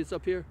off. See, it's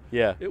up here?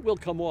 Yeah. It will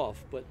come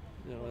off, but,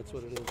 that's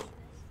what it is.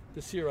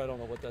 This here, I don't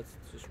know what that's,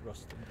 it's just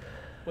rusted.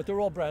 But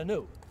they're all brand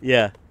new.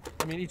 Yeah.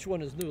 I mean, each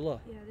one is new,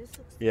 look. Yeah, this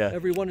looks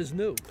Every one is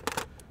new.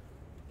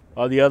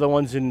 Are the other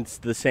ones in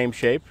the same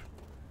shape?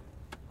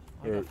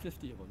 I got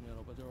 50 of them,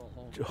 but they're all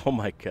home. Oh,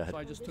 my God. So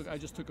I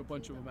just took a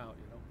bunch of them out,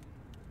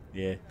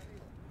 Yeah.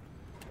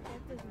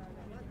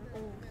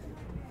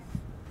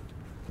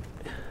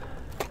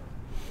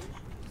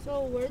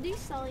 So were these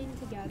selling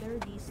together,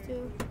 these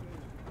two?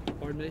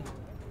 Pardon me?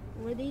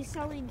 Were these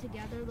selling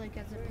together, like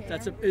as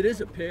a pair? It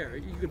is a pair.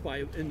 You could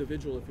buy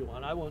individual if you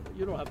want.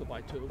 You don't have to buy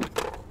 2.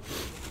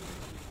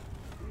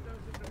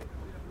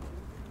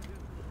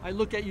 I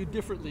look at you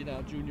differently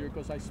now, Junior,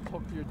 because I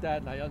spoke to your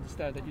dad and I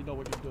understand that you know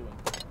what you're doing.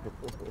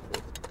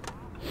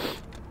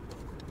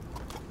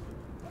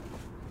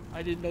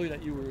 I didn't know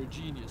that you were a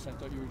genius. I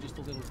thought you were just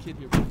a little kid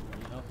here,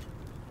 No,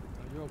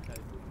 you're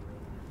okay.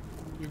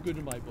 You're good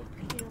in my book.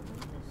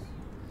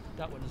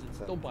 That one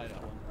isn't. Don't buy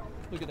that one.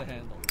 Look at the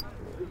handle.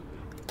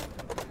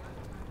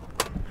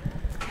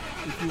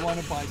 If you want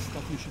to buy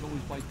stuff, you should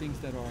always buy things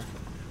that are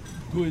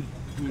good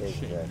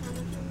shape.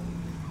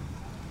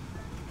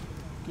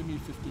 Give me $15.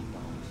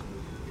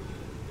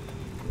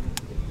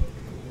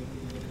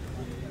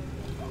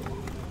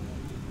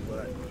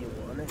 What? You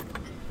want it?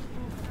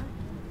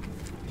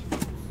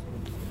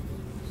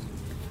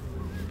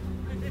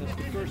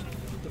 That's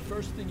the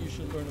first thing you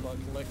should learn about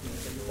collecting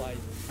is that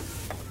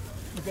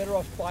you're better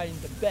off buying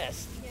the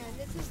best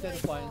instead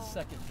of buying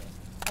second best.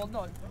 Well,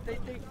 no,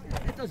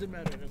 it doesn't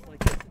matter. It's like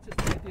this. It's just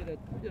the idea that,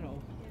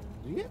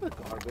 Do you have a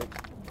garbage?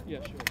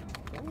 Yeah, sure.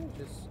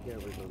 Just get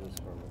rid of this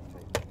one.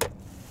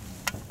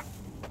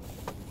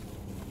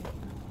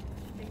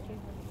 Thank you.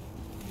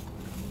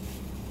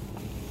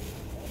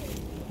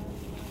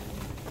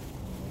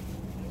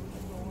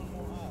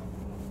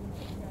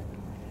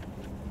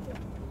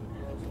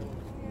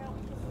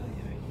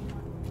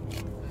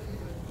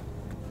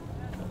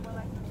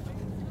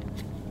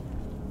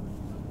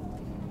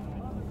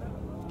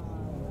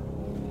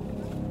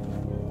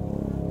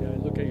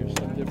 Look at your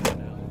son different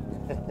now,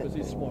 because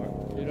he's smart.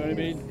 You know what I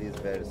mean? He's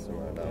very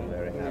smart. I'm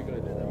very happy good.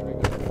 with him. Very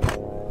good.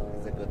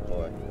 He's a good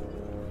boy.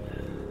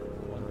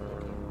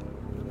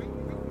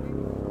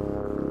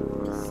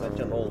 Such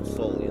a whole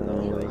soul, you know.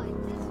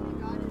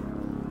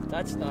 Like,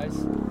 That's nice.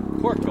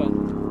 Cork gun.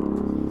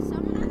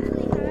 Someone actually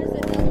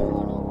has another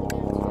one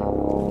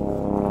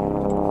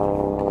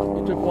over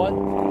You took one?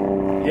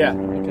 Yeah.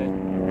 Okay.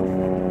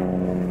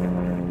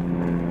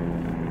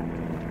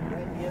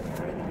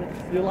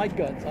 You like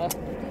guns, huh?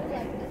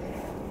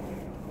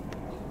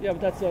 Yeah,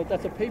 but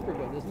that's a paper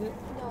gun, isn't it?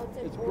 No,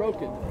 it's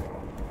broken.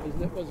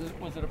 Isn't it?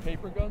 Was it a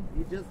paper gun?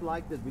 he just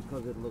liked it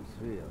because it looks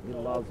real. He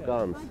loves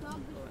guns. My dog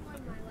destroyed my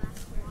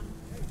last one.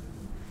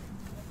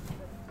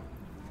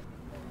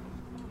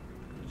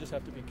 You just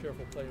have to be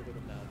careful playing with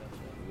them now. That's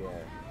all. Yeah.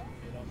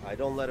 You know? I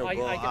don't let him go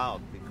get- out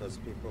because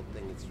people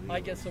think it's real. I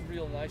get some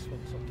real nice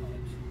ones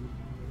sometimes.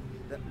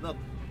 Look,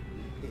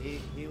 we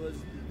came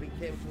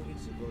 2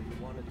 weeks ago.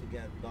 He wanted to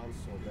get guns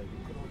so that he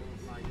could only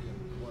find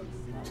one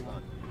single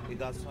gun. He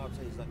got so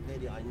upset. He's like,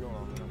 Lady, I know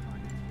I'm gonna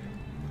find it.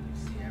 You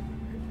see everywhere.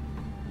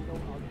 You know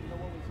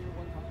what was here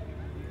one time?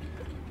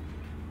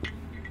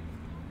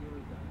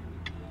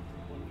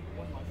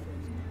 One of my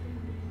friends.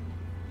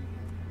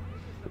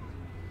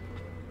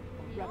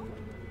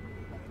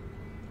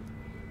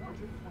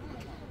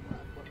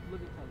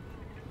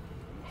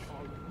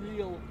 A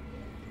real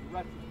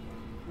replica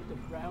with the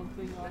brown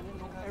thing on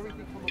it,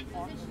 everything from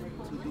apart.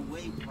 To the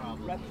weight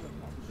problem. Replica.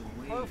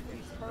 The weight Perfect,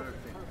 is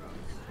perfect.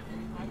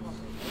 I love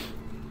it.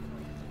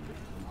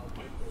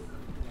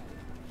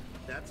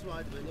 That's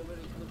why whenever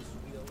it looks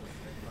real,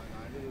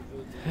 I really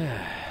do.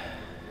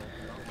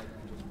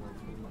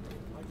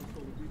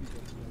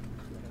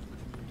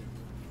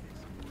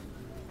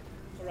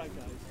 All right,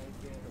 guys.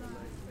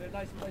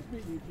 Nice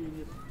meeting you,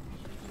 genius.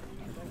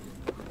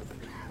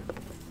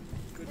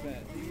 Good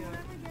man. Whoever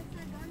gets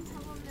their gun,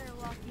 tell them they're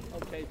lucky.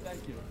 Okay,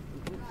 thank you.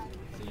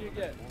 See you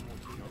again.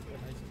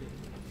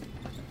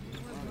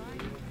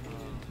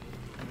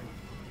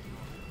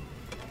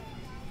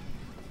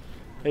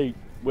 Hey,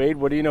 Wade,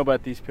 what do you know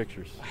about these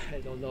pictures? I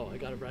don't know. I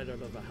got it right out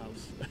of the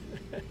house.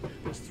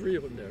 There's 3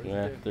 of them there.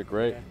 Yeah, they're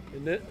great.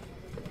 Isn't it?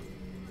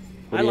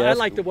 What I do you ask-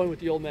 like the one with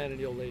the old man and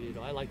the old lady.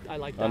 Though. I like that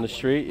On the one.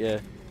 street, yeah.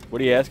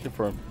 What are you asking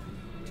for them?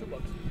 $2. You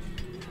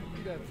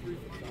got 3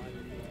 for $5.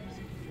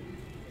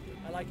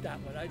 I like that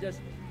one.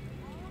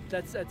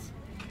 That's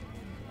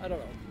I don't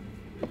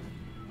know.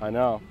 I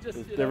know. Just,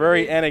 you They're know,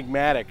 very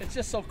enigmatic. It's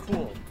just so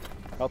cool.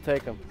 I'll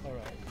take them. All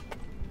right.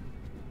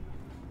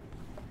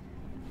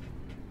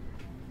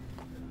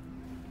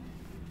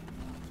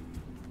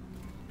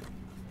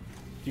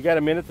 You got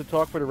a minute to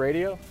talk for the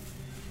radio?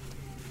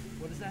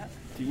 What is that?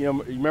 Do you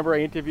remember I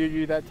interviewed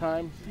you that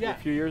time? Yeah. A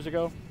few years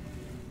ago?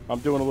 I'm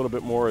doing a little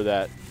bit more of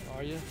that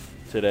Are you?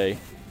 today.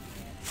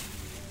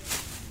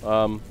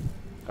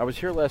 I was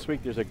here last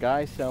week. There's a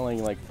guy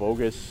selling like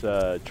bogus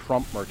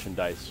Trump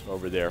merchandise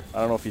over there. I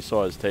don't know if you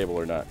saw his table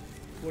or not.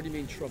 What do you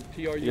mean Trump?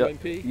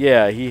 T-R-U-M-P?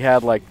 Yeah, he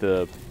had like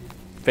the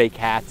fake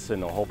hats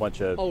and a whole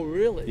bunch of... Oh,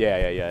 really?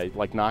 Yeah,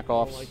 like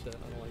knockoffs. I don't like that.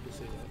 I don't like to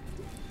see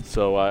that.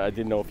 So I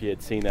didn't know if you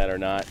had seen that or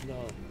not. No. I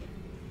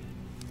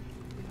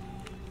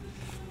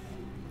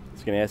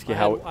was going to ask you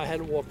how... I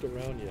hadn't walked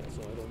around yet,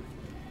 so I don't...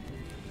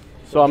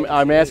 So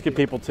I'm asking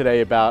people today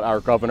about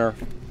our governor.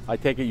 I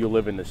take it you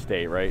live in the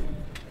state, right?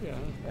 Yeah.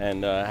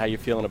 And how you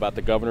feeling about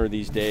the governor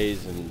these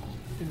days, and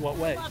In what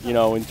way? you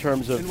know, in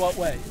terms of In what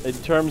way? In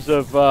terms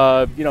of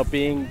you know,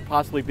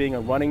 possibly being a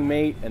running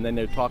mate, and then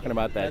they're talking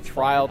about that That's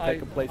trial fine.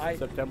 taking place in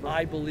September.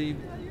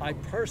 I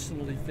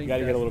personally think You got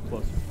to that- get a little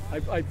closer.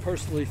 I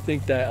personally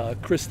think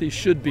that Christie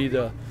should be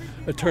the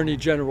Attorney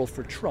General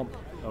for Trump.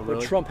 Oh, But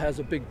really? Trump has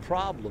a big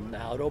problem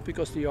now, though,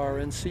 because the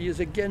RNC is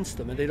against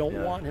him, and they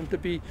don't want him to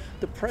be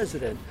the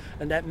president.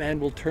 And that man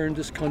will turn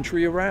this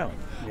country around.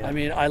 Yeah. I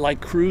mean, I like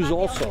Cruz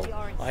also.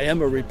 I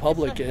am a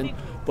Republican,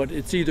 but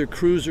it's either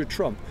Cruz or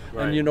Trump.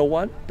 Right. And you know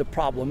what? The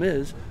problem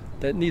is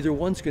that neither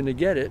one's going to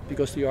get it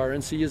because the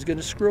RNC is going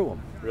to screw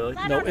them. Really?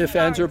 No ifs,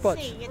 ands, or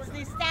buts. It's the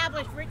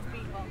established rich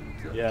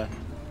people. Yeah.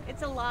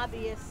 It's a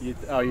lobbyist. You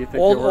think they're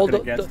working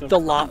against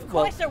them? Of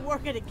course they're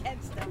working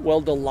against them. Well,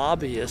 the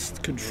lobbyists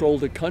control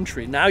the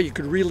country. Now you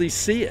could really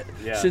see it.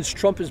 Yeah. Since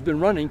Trump has been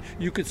running,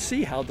 you could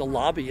see how the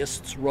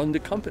lobbyists run the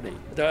country.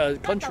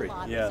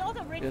 Yeah. All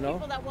the rich You know?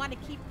 people that want to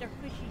keep their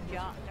cushy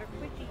job, their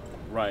cushy.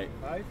 Right.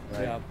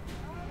 Yeah.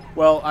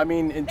 Well, I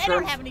mean, in They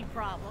terms don't have any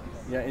problems.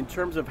 yeah, in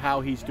terms of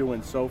how he's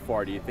doing so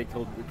far, do you think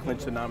he'll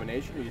clinch the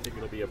nomination, or do you think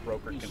it'll be a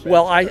broker convention?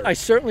 Well, I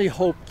certainly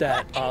hope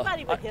that.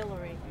 Anybody but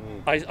Hillary.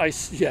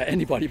 Yeah,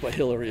 anybody but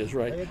Hillary is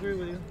right. I agree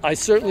with you. I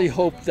certainly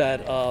hope that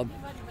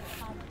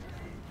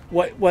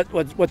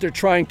what they're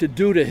trying to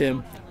do to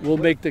him will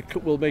make the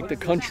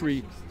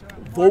country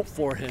vote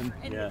for him,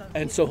 Yeah.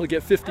 and so he'll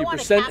get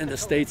 50% in the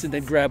states, and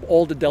then grab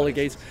all the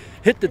delegates,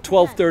 hit the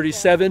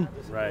 1237,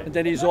 Right. and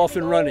then he's off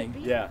and running.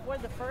 Yeah. We're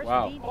the first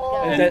Wow. BB And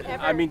guns that-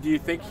 ever. I mean, do you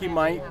think he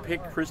might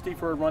pick Christie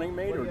for a running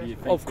mate, or do you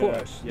think? Of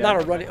course, yeah. not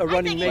a running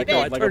mate. No,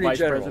 Like a attorney vice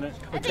general. president?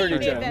 Attorney he'd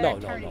be a general. better No.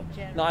 attorney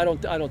general. No,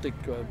 I don't think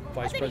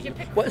vice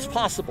president. Well, it's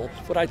possible,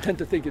 but I tend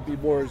to think it'd be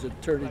more as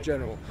attorney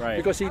general. Right.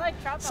 Because I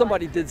like Trump.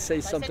 somebody did say I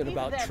said something he's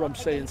about there. Trump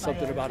I'll saying take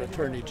something him. about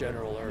attorney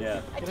general. Or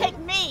Yeah. Take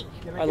me.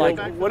 I like.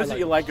 What is it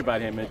you like about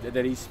about him?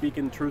 That he's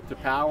speaking truth to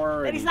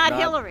power? That and he's not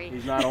Hillary.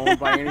 He's not owned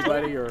by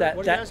anybody? Or That-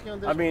 What that- are you asking on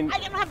this? I mean, I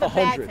don't have a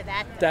bag for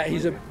that.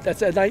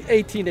 That's a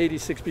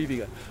 1886 BB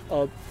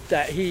gun.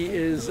 That he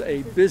is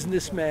a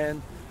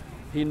businessman.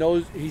 He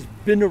knows he's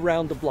been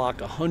around the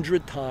block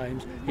 100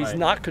 times. He's Right.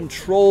 not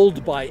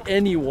controlled by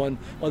anyone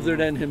other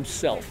than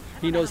himself.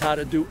 He knows how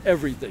to do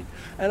everything,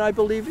 and I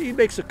believe he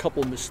makes a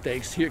couple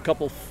mistakes here, a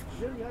couple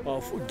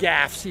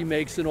gaffes he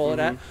makes, and all of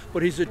that.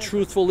 But he's a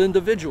truthful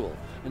individual,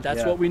 and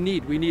that's Yeah. what we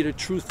need. We need a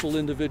truthful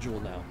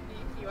individual now.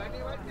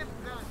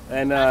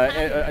 and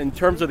in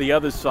terms of the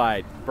other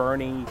side,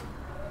 Bernie,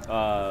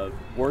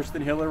 worse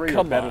than Hillary or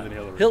Come better on. than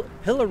Hillary?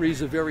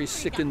 Hillary's a very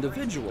sick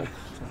individual.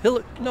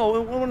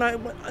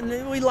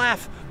 We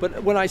laugh,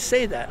 but when I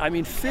say that, I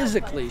mean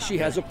physically she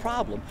has a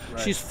problem. Right.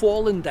 She's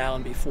fallen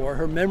down before.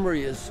 Her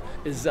memory is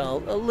a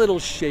little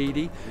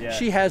shady. Yeah.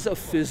 She has a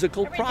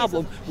physical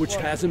problem which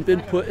hasn't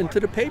been put into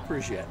the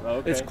papers yet.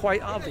 Okay. It's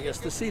quite obvious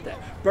to see that.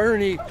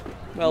 Bernie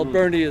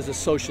is a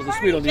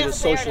socialist. We don't need a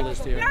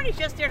socialist here. Bernie's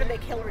just there to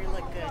make Hillary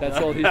look good. That's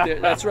all he's there.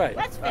 That's right.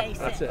 Let's face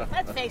That's it. it.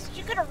 Let's face it.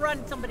 You could have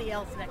run somebody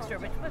else next to her,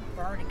 but with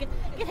Bernie,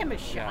 get him a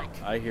shot.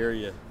 I hear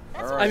you.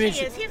 That's All what I mean,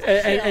 she is. He's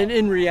a and shill.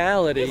 in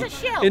reality, He's a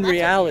shill.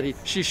 That's what he is.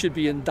 she should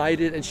be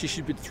indicted and she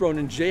should be thrown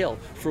in jail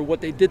for what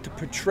they did to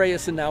portray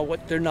us and now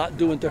what they're not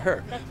doing to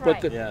her.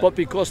 That's But right. but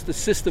because the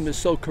system is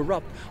so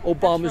corrupt,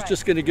 Obama's right.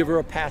 just going to give her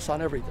a pass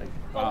on everything.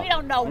 Well, we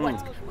don't know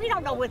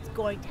what's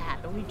going to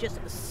happen. We just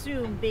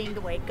assume, being the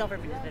way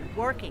government has been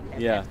working,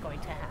 that Yeah. that's going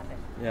to happen.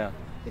 Yeah.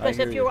 Because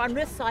if you're on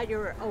this side,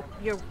 you're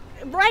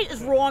right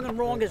is wrong and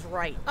wrong is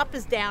right. Up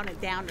is down and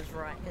down is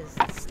right.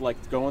 It's like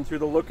going through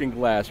the looking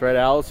glass, right?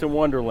 Alice in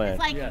Wonderland. It's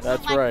like,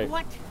 That's like, right.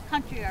 What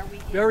country are we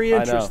in? Very I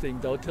know. interesting,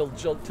 though, till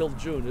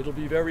June. It'll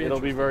be very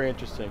It'll be interesting. very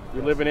interesting.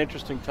 We live in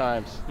interesting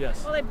times.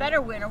 Yes. Well, they better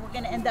win, or we're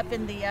going to end up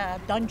in the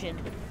dungeon.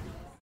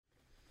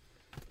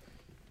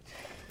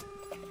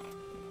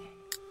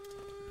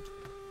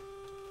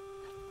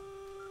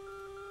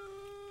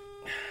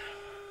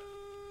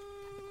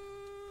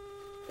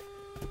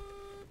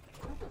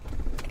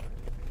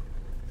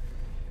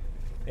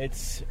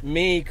 It's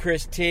me,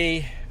 Chris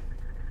T,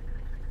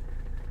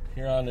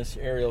 here on this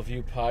Aerial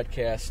View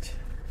podcast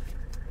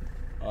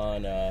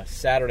on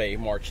Saturday,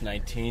 March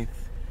 19th.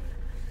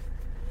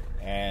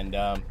 And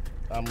I'm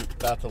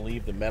about to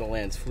leave the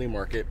Meadowlands Flea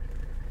Market.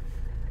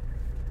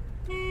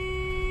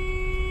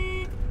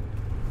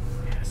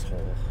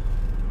 Asshole.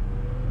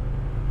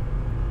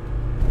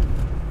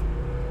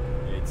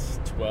 It's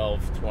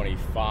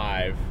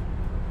 12:25,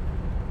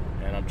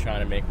 and I'm trying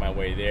to make my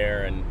way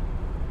there, and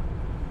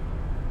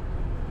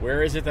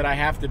where is it that I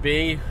have to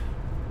be?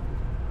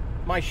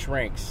 My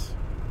shrinks.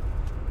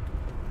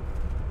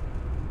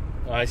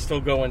 I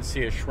still go and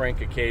see a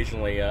shrink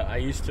occasionally. I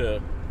used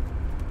to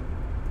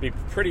be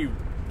pretty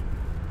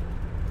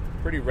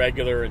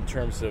regular in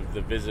terms of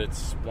the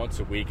visits. Once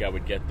a week I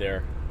would get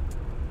there,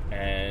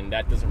 and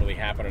that doesn't really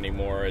happen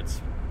anymore.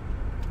 It's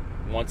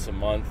once a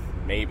month,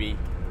 maybe,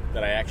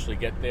 that I actually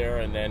get there,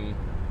 and then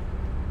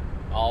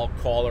I'll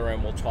call her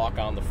and we'll talk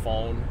on the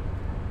phone.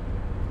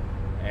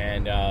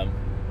 And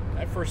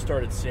I first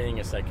started seeing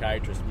a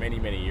psychiatrist many,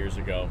 many years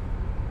ago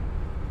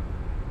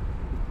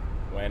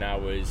when I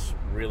was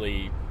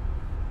really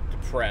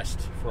depressed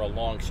for a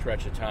long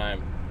stretch of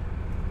time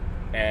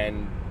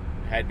and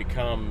had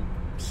become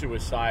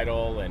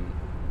suicidal and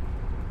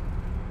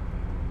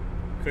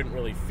couldn't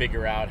really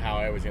figure out how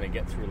I was going to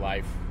get through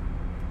life.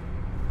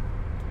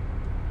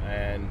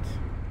 And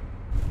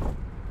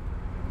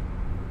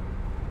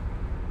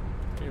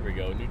here we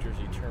go, New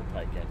Jersey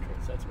Turnpike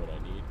entrance. That's what I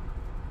need.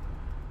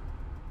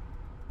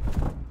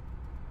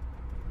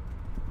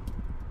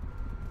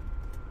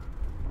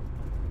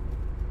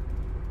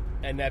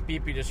 And that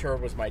beep you just heard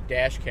was my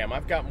dash cam.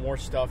 I've got more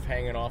stuff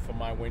hanging off of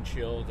my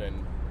windshield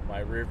and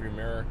my rearview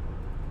mirror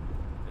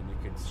than you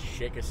can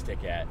shake a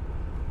stick at.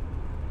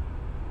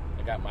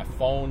 I got my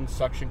phone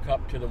suction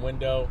cup to the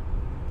window.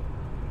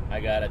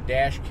 I got a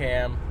dash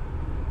cam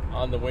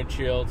on the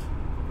windshield,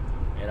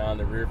 and on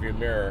the rearview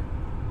mirror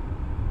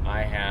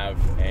I have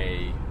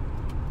a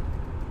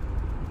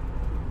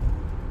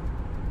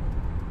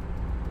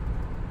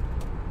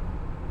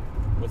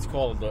what's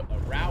called a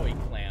Rowie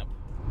clamp,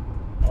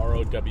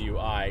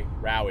 R-O-W-I,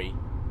 Rowie,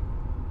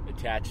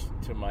 attached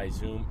to my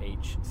Zoom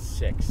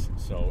H6.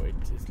 So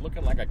it's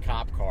looking like a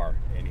cop car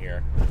in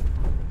here,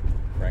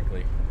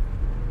 frankly.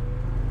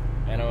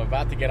 And I'm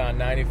about to get on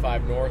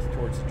 95 North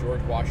towards the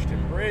George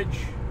Washington Bridge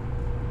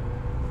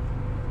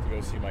to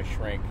go see my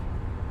shrink.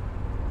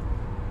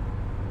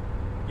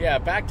 Yeah,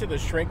 back to the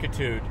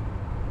shrinkitude.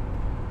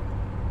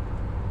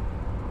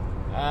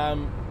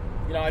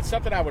 It's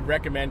something I would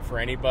recommend for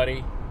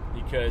anybody,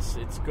 because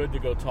it's good to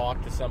go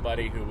talk to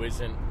somebody who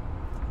isn't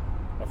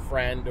a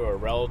friend or a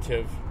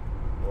relative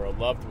or a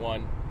loved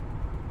one,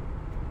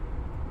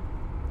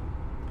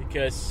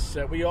 because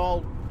we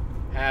all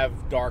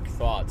have dark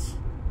thoughts,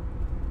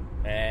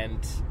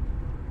 and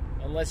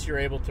unless you're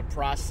able to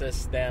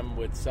process them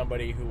with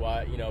somebody who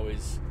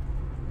is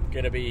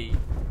going to be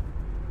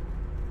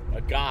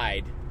a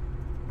guide,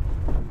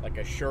 like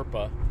a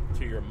Sherpa,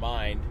 to your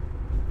mind,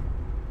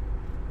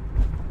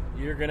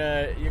 you're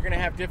gonna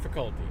have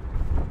difficulty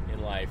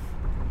in life,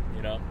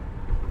 you know.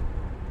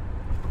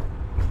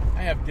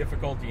 I have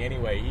difficulty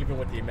anyway, even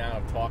with the amount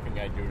of talking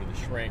I do to the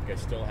shrink. I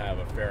still have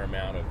a fair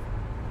amount of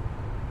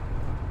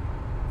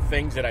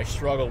things that I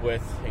struggle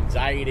with,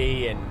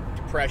 anxiety and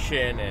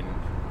depression and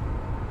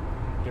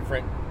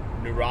different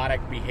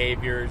neurotic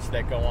behaviors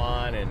that go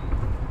on and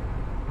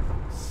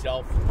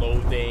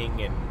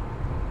self-loathing and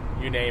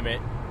you name it.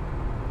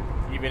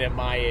 Even at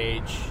my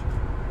age,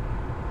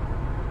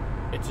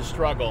 it's a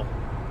struggle.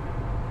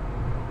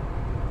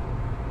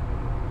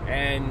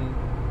 And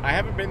I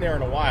haven't been there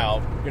in a while.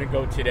 I'm going to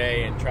go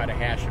today and try to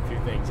hash a few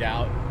things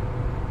out,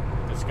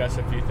 discuss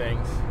a few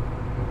things.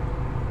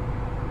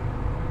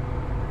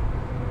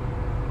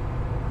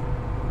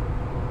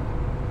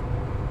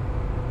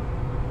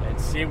 And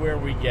see where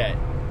we get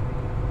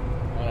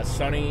on a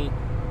sunny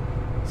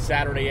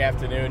Saturday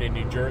afternoon in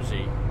New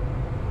Jersey.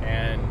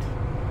 And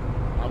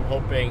I'm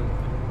hoping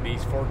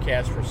these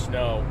forecasts for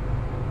snow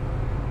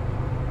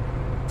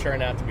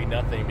turn out to be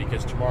nothing,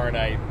 because tomorrow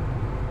night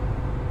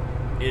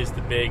is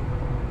the big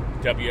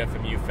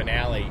WFMU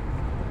finale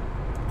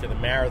to the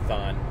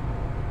marathon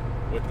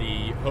with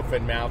the Hoof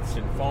and Mouth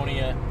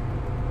Sinfonia,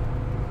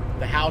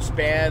 the house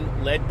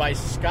band led by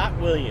Scott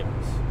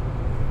Williams.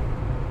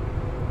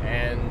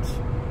 And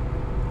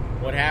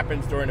what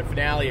happens during the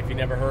finale, if you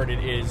never heard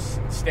it, is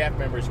staff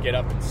members get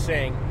up and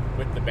sing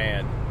with the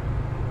band,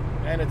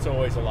 and it's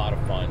always a lot of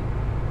fun.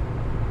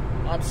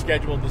 I'm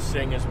scheduled to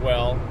sing as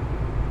well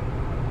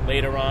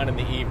later on in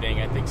the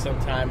evening, I think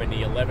sometime in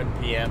the 11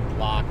 p.m.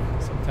 block,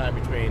 sometime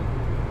between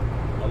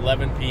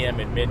 11 p.m.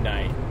 and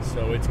midnight,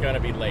 so it's going to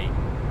be late.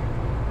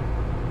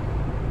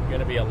 It's going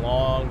to be a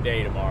long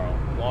day tomorrow,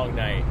 long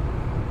night,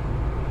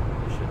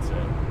 I should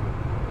say.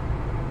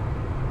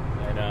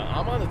 And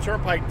I'm on the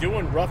turnpike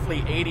doing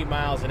roughly 80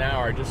 miles an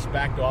hour. I just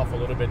backed off a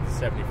little bit to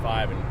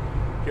 75,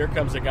 and here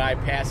comes a guy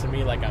passing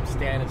me like I'm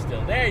standing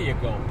still. There you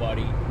go,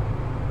 buddy,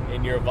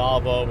 in your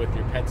Volvo with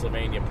your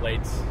Pennsylvania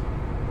plates.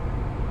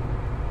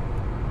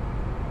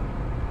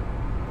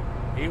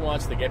 He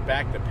wants to get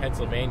back to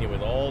Pennsylvania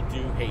with all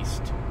due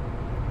haste.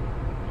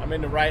 I'm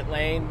in the right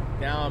lane.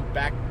 Now I'm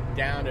back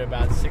down to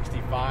about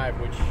 65,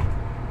 which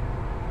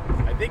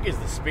I think is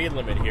the speed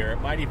limit here. It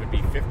might even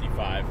be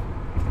 55.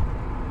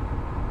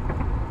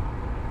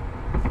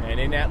 And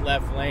in that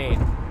left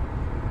lane,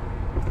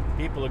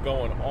 people are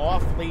going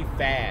awfully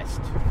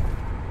fast.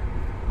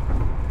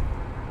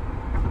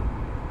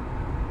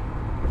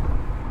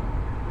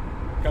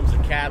 Comes a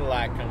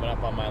Cadillac coming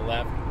up on my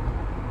left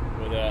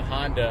with a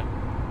Honda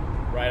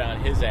right on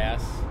his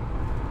ass.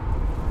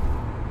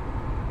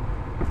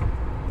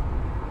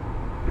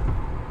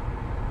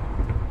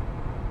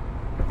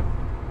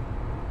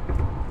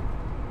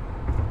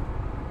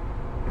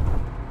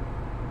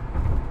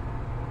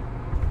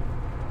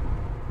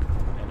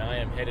 And I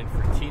am headed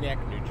for Teaneck,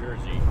 New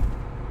Jersey,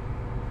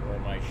 where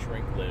my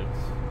shrink lives.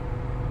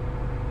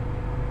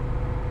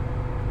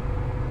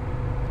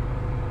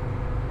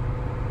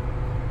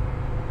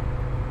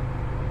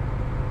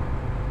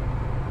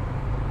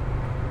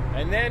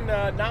 And then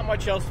not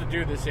much else to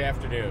do this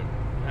afternoon.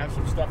 I have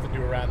some stuff to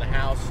do around the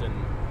house, and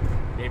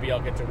maybe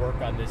I'll get to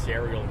work on this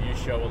aerial view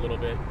show a little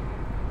bit.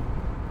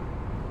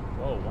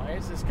 Whoa, why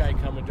is this guy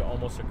coming to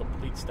almost a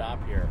complete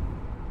stop here?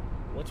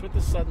 What's with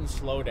the sudden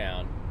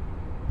slowdown?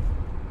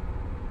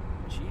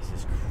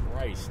 Jesus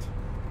Christ.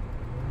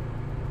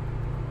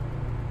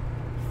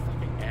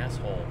 Fucking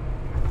asshole.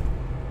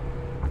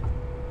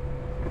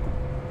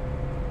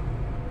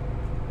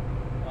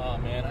 Oh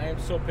man, I am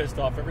so pissed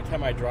off. Every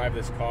time I drive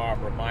this car,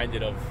 I'm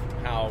reminded of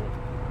how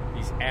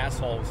these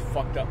assholes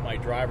fucked up my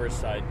driver's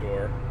side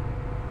door.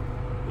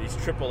 These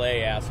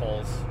AAA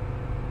assholes.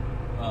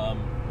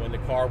 When the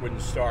car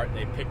wouldn't start,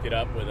 they picked it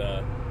up with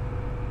a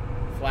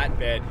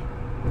flatbed.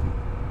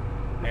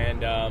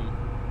 And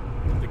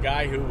the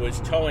guy who was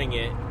towing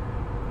it,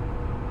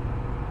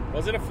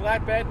 was it a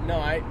flatbed? No,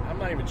 I'm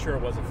not even sure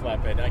it was a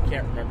flatbed. I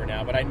can't remember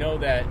now, but I know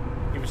that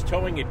he was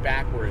towing it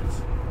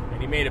backwards.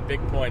 And he made a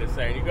big point of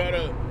saying, you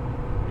gotta,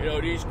 you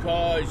know, these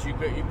cars, you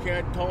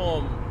can't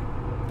tow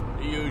them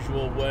the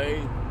usual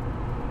way.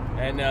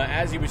 And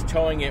as he was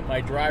towing it,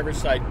 my driver's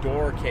side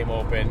door came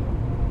open.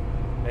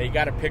 And you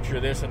got to picture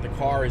this, that the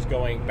car is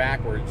going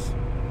backwards.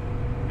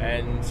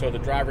 And so the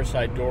driver's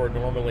side door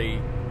normally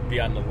be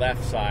on the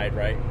left side,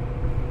 right?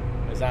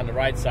 Is on the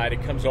right side.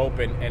 It comes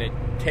open and it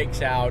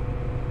takes out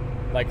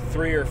like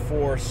 3 or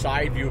 4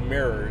 side view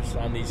mirrors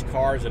on these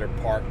cars that are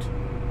parked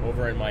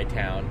over in my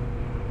town,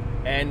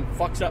 and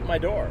fucks up my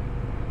door.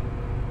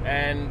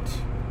 And,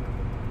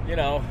 you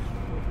know,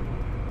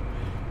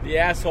 the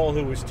asshole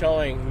who was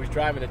driving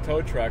the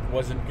tow truck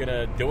wasn't going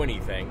to do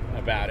anything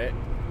about it.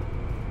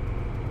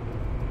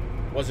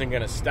 Wasn't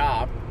going to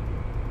stop.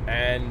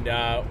 And,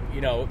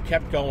 you know,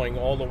 kept going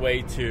all the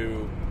way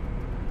to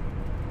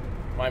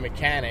my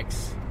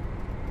mechanics.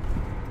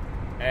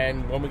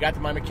 And when we got to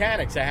my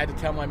mechanics, I had to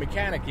tell my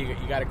mechanic, you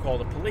got to call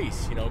the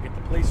police, you know, get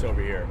the police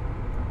over here.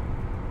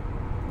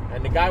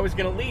 And the guy was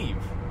going to leave.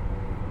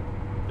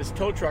 this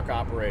tow truck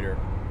operator.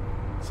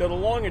 So the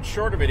long and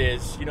short of it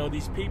is, you know,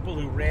 these people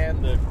who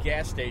ran the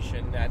gas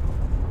station that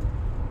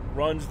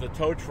runs the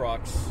tow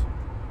trucks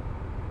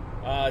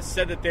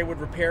said that they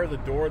would repair the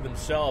door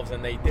themselves,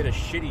 and they did a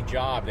shitty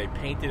job. They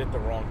painted it the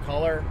wrong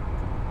color.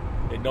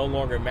 It no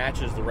longer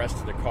matches the rest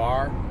of the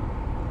car.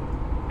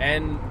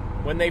 And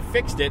when they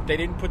fixed it, they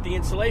didn't put the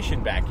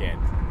insulation back in.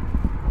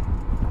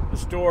 The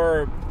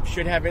store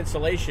should have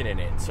insulation in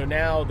it. So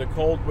now the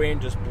cold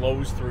wind just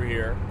blows through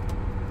here,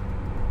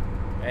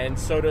 and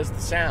so does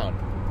the sound.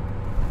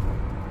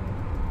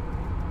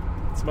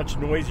 It's much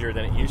noisier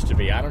than it used to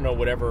be. I don't know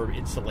whatever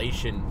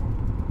insulation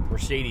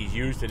Mercedes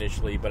used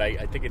initially, but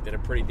I think it did a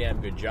pretty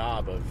damn good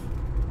job of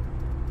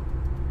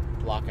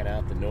blocking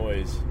out the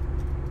noise.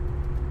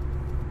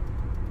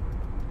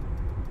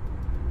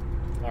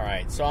 All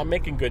right, so I'm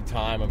making good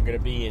time. I'm going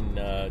to be in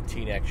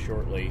Teaneck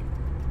shortly.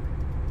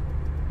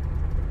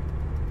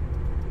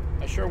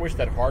 I sure wish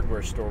that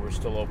hardware store was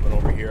still open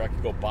over here. I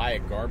could go buy a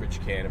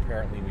garbage can.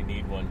 Apparently we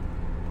need one.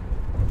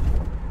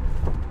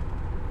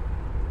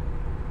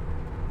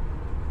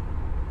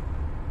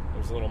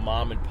 There's a little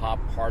mom and pop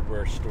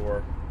hardware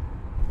store.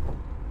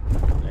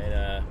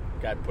 And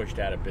got pushed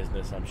out of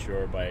business, I'm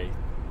sure, by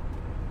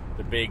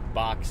the big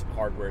box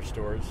hardware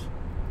stores.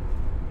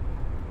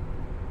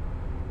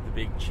 The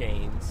big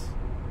chains.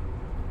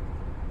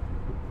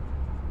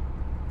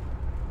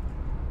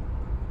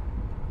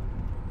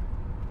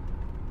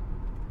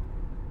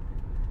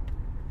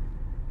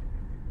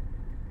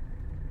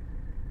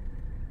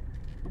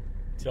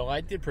 So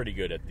I did pretty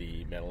good at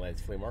the Meadowlands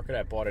Flea Market.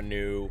 I bought a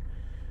new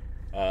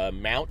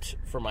mount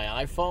for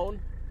my iPhone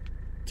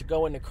to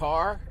go in the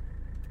car.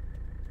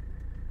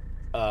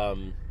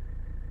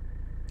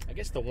 I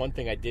guess the one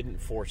thing I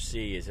didn't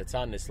foresee is it's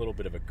on this little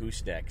bit of a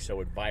gooseneck,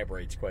 so it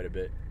vibrates quite a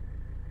bit.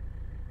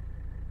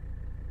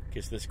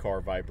 Because this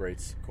car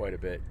vibrates quite a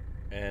bit.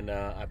 And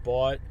I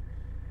bought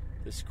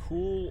this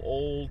cool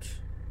old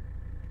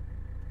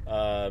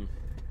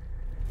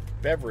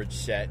beverage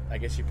set. I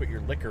guess you put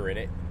your liquor in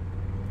it.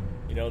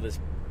 You know, these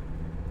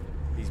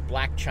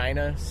black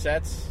china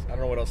sets. I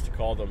don't know what else to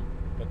call them,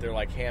 but they're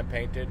like hand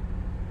painted.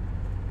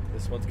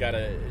 This one's got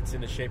it's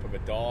in the shape of a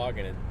dog,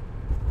 and it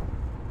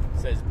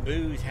says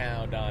Booze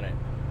Hound on it.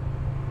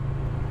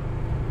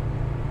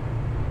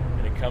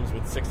 And it comes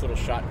with 6 little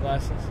shot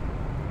glasses.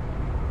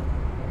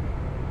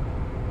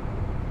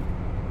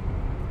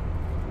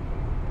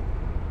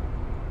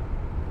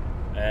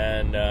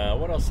 And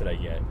what else did I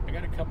get? I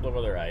got a couple of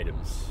other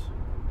items.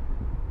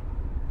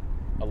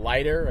 A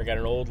lighter. I got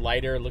an old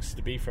lighter. It looks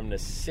to be from the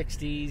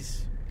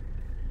 60s,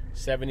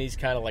 70s,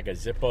 kind of like a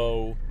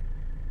Zippo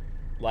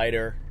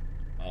lighter.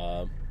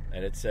 And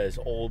it says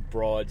Old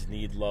Broads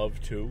Need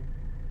Love Too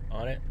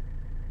on it.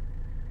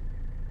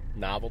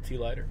 Novelty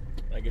lighter,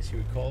 I guess you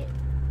would call it.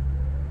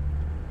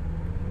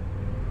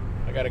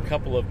 I got a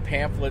couple of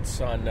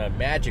pamphlets on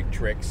magic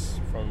tricks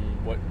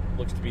from what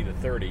looks to be the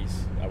 30s,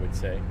 I would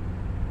say.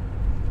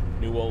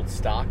 New old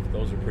stock.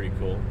 Those are pretty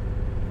cool.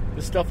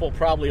 This stuff will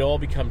probably all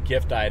become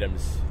gift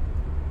items.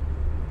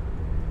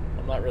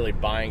 I'm not really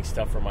buying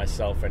stuff for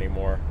myself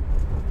anymore.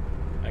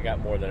 I got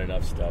more than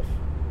enough stuff.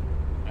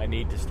 I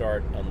need to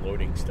start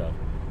unloading stuff.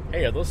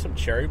 Hey, are those some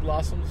cherry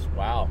blossoms?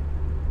 Wow.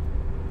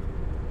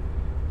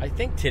 I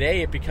think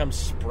today it becomes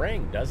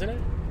spring, doesn't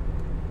it?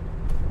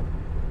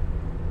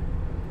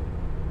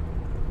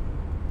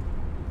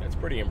 That's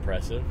pretty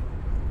impressive.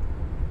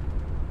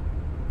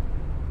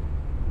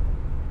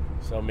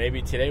 So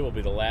maybe today will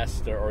be the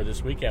last, or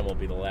this weekend will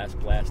be the last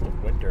blast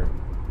of winter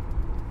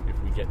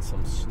if we get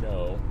some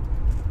snow.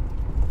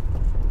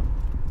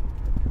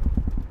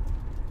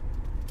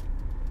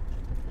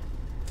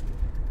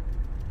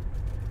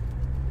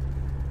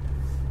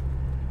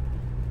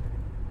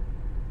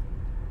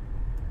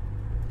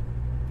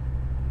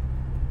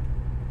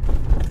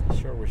 I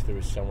sure wish there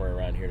was somewhere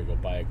around here to go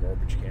buy a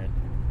garbage can.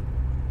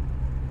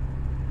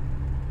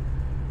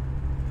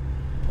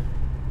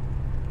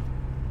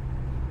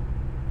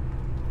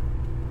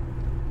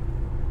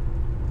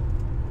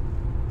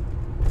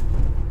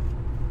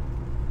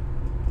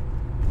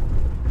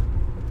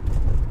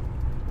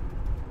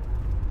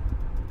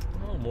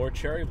 More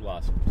cherry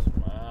blossoms.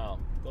 Wow.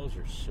 Those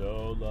are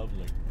so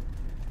lovely.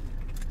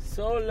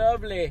 So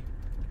lovely.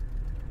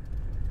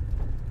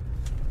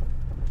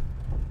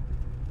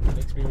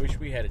 Makes me wish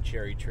we had a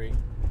cherry tree.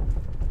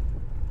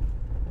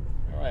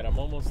 Alright, I'm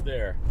almost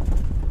there.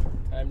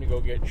 Time to go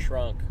get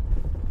shrunk.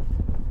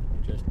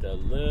 Just a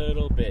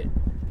little bit.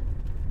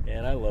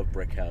 And I love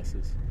brick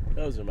houses.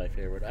 Those are my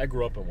favorite. I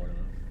grew up in one of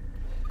them.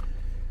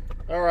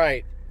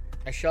 Alright.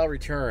 I shall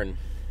return.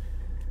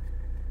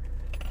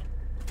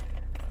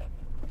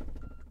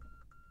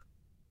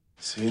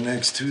 See you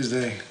next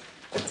Tuesday.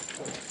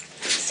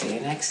 See you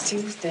next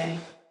Tuesday.